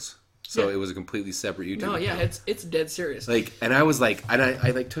Rachel's. So it was a completely separate YouTube account. Yeah, it's dead serious. Like, and I was like, and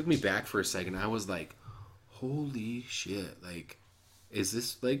I like, took me back for a second. I was like, holy shit. Like, is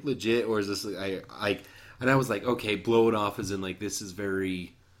this, like, legit? Or is this, like, and I was like, okay, blow it off as in, like, this is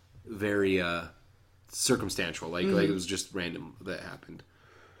very, very circumstantial. Like, like it was just random that happened.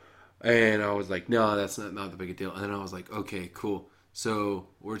 And I was like, no, that's not the big a deal. And then I was like, okay, cool. So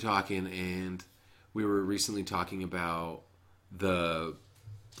we're talking, and we were recently talking about the,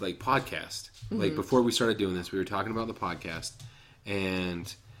 like, podcast. Like, before we started doing this, we were talking about the podcast.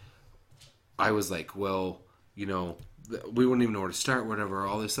 And I was like, well, you know, we wouldn't even know where to start, whatever,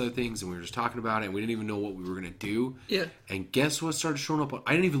 all these other things, and we were just talking about it, and we didn't even know what we were going to do. Yeah. And guess what started showing up?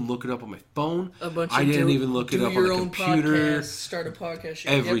 I didn't even look it up on my phone. I didn't even look it up on the computer. Podcast, start a podcast.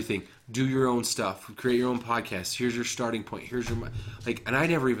 Everything. Yep. Do your own stuff. Create your own podcast. Here's your starting point. Here's your... Like, and I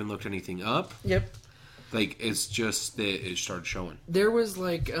never even looked anything up. Yep. Like, it's just that it started showing. There was,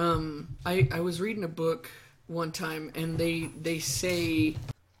 like, I was reading a book one time, and they say...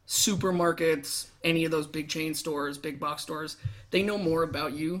 supermarkets, any of those big chain stores, big box stores, they know more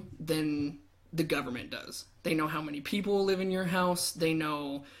about you than the government does. They know how many people live in your house. They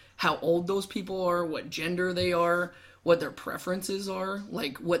know how old those people are, what gender they are, what their preferences are,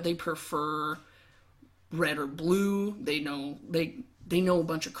 like what they prefer, red or blue. They know a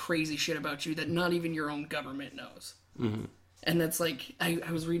bunch of crazy shit about you that not even your own government knows. Mm-hmm. And that's like, I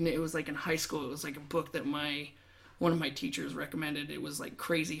was reading it. It was like in high school. It was like a book that one of my teachers recommended. It was like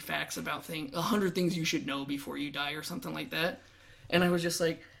crazy facts about 100 things you should know before you die or something like that. And I was just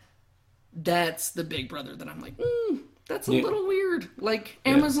like, that's the Big Brother that I'm like, that's a little weird. Like,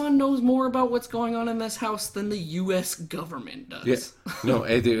 Amazon knows more about what's going on in this house than the U.S. government does. Yeah. No,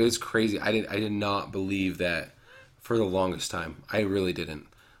 it was crazy. I did not believe that for the longest time. I really didn't.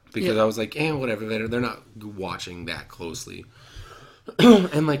 Because I was like, whatever. They're not watching that closely.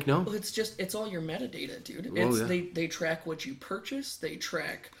 And like, no. Well, it's all your metadata, dude. They track what you purchase. They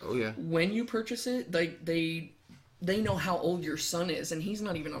track when you purchase it. Like, they know how old your son is, and he's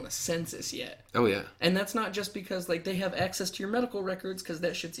not even on a census yet. Oh, yeah. And that's not just because, like, they have access to your medical records, because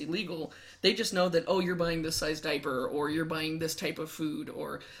that shit's illegal. They just know that, you're buying this size diaper, or you're buying this type of food,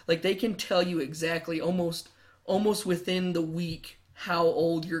 or, like, they can tell you exactly, almost within the week, how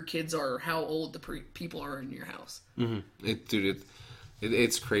old your kids are, or how old the people are in your house. Mm-hmm.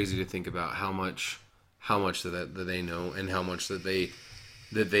 It's crazy to think about how much how much that they know and how much that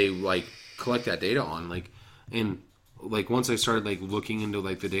they like collect that data on. Like, and like once I started like looking into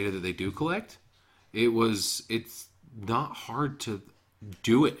like the data that they do collect, it's not hard to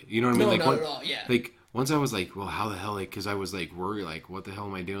do it. You know what I mean? No, Like, not at all. Yeah. Like once I was like, well, how the hell? Like, because I was like worried, like, what the hell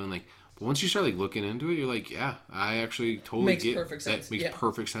am I doing? Like, but once you start like looking into it, you're like, yeah, I actually totally Makes get perfect sense. that. Makes Yeah.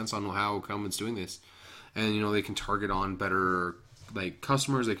 perfect sense on how come it's doing this, and you know they can target on better like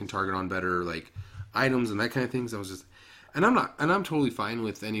customers. They can target on better like items and that kind of things. I was just, and I'm totally fine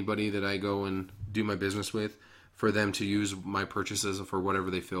with anybody that I go and do my business with for them to use my purchases for whatever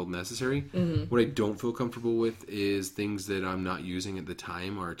they feel necessary. Mm-hmm. What I don't feel comfortable with is things that I'm not using at the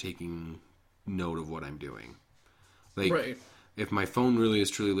time are taking note of what I'm doing. Like, right. If my phone really is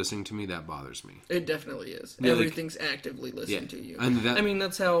truly listening to me, that bothers me. It definitely is. Yeah, Everything's actively listening to you. And I mean,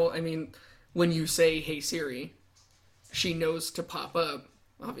 that's how, when you say, hey Siri, she knows to pop up.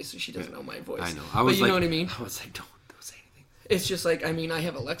 Obviously, she doesn't know my voice. I know. But you know what I mean? I was like, don't say anything. It's just like, I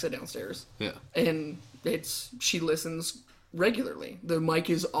have Alexa downstairs. Yeah. And she listens regularly. The mic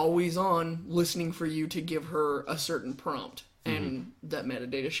is always on, listening for you to give her a certain prompt. And that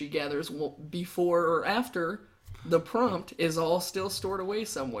metadata she gathers before or after the prompt is all still stored away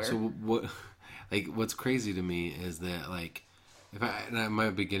somewhere. So what's crazy to me is that like, and I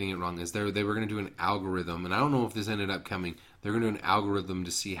might be getting it wrong, is they were going to do an algorithm, and I don't know if this ended up coming. They're going to do an algorithm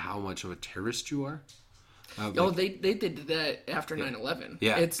to see how much of a terrorist you are. They did that after 9/11.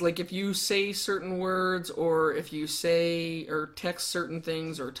 Yeah. It's like if you say certain words or if you say or text certain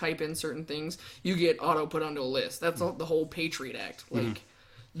things or type in certain things, you get auto put onto a list. That's the whole Patriot Act. Like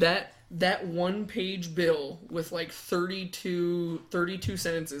that one-page bill with like 32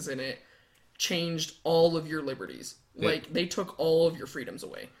 sentences in it changed all of your liberties. Yeah. Like they took all of your freedoms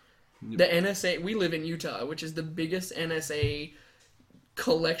away. The NSA, we live in Utah, which is the biggest NSA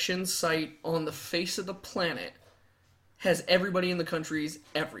collection site on the face of the planet, has everybody in the country's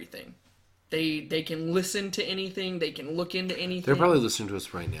everything. They can listen to anything. They can look into anything. They're probably listening to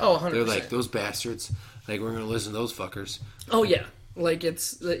us right now. Oh, 100%. They're like, those bastards. Like, we're going to listen to those fuckers. Oh, yeah. Like,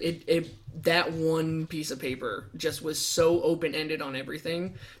 that one piece of paper just was so open-ended on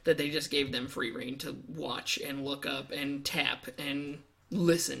everything that they just gave them free reign to watch and look up and tap and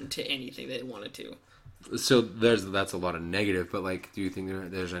listen to anything they wanted to. So that's a lot of negative, but like, do you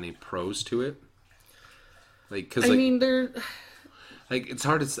think there's any pros to it? Like, because they're like it's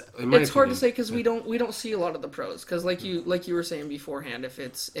hard to say. It's hard to say because we don't see a lot of the pros. Because like you were saying beforehand, if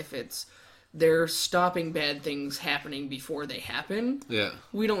it's they're stopping bad things happening before they happen, yeah,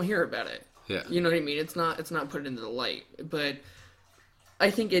 we don't hear about it. Yeah, you know what I mean. It's not put into the light, but I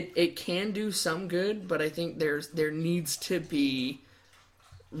think it can do some good. But I think there needs to be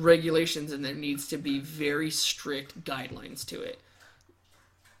regulations and there needs to be very strict guidelines to it.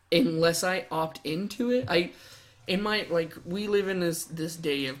 Unless I opt into it, we live in this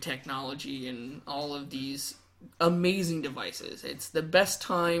day of technology and all of these amazing devices. It's the best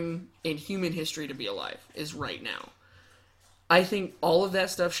time in human history to be alive is right now. I think all of that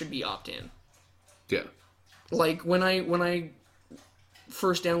stuff should be opt-in. Yeah. Like when I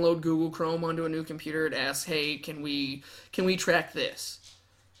first download Google Chrome onto a new computer, it asks, "Hey, can we track this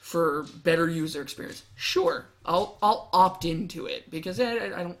for better user experience?" Sure, I'll opt into it because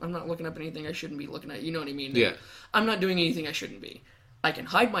I'm not looking up anything I shouldn't be looking at. You know what I mean? Yeah. I'm not doing anything I shouldn't be. I can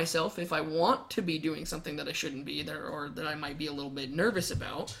hide myself if I want to be doing something that I shouldn't be there or that I might be a little bit nervous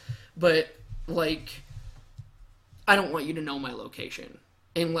about. But like, I don't want you to know my location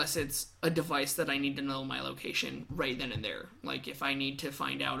unless it's a device that I need to know my location right then and there. Like if I need to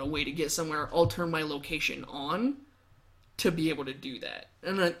find out a way to get somewhere, I'll turn my location on to be able to do that.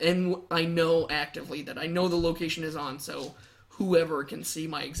 And I know actively that I know the location is on, so whoever can see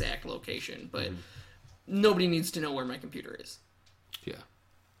my exact location. But nobody needs to know where my computer is. Yeah.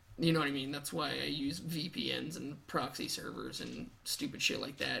 You know what I mean? That's why I use VPNs and proxy servers and stupid shit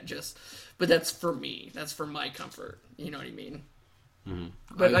like that. But that's for me. That's for my comfort. You know what I mean? Mm-hmm.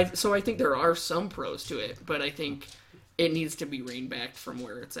 But I think there are some pros to it, but I think it needs to be reined back from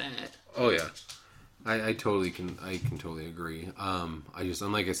where it's at. Oh yeah. I can totally agree. And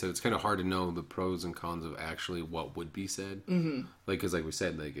like I said, it's kind of hard to know the pros and cons of actually what would be said. Mm-hmm. Like, because like we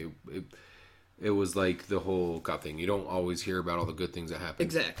said, like it was like the whole cop thing. You don't always hear about all the good things that happen.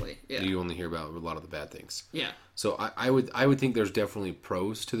 Exactly. Yeah. You only hear about a lot of the bad things. Yeah. So I would think there's definitely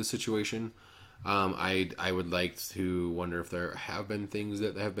pros to the situation. I would like to wonder if there have been things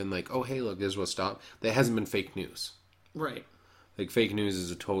that have been like, oh hey, look, this is what stopped. That hasn't been fake news. Right. Like fake news is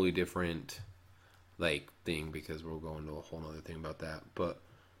a totally different like thing because we'll go into a whole other thing about that. But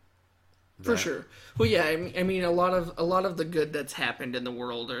for sure. Well, yeah. I mean, a lot of the good that's happened in the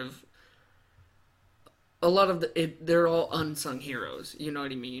world of a lot of they're all unsung heroes. You know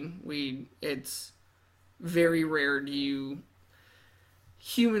what I mean? It's very rare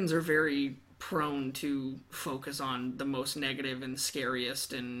humans are very prone to focus on the most negative and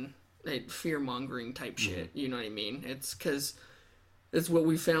scariest and fear-mongering type shit. You know what I mean? It's because it's what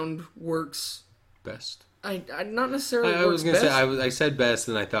we found works best. I not necessarily. I was gonna best. say I said best,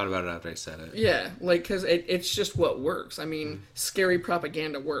 and I thought about it after I said it. Yeah, like because it's just what works. I mean, scary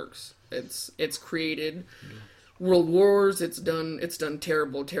propaganda works. It's created world wars. It's done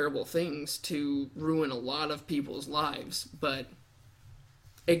terrible things to ruin a lot of people's lives, but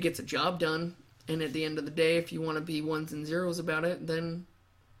it gets a job done. And at the end of the day, if you want to be ones and zeros about it, then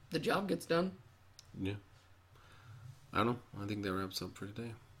the job gets done. Yeah. I don't know. I think that wraps up for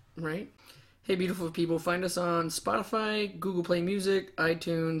today. Right. Hey, beautiful people, find us on Spotify, Google Play Music,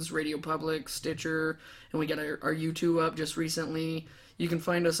 iTunes, Radio Public, Stitcher, and we got our YouTube up just recently. You can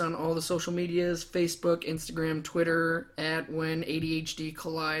find us on all the social medias, Facebook, Instagram, Twitter, at When ADHD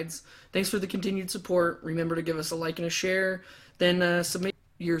Collides. Thanks for the continued support. Remember to give us a like and a share. Then submit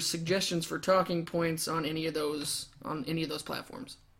your suggestions for talking points on any of those platforms.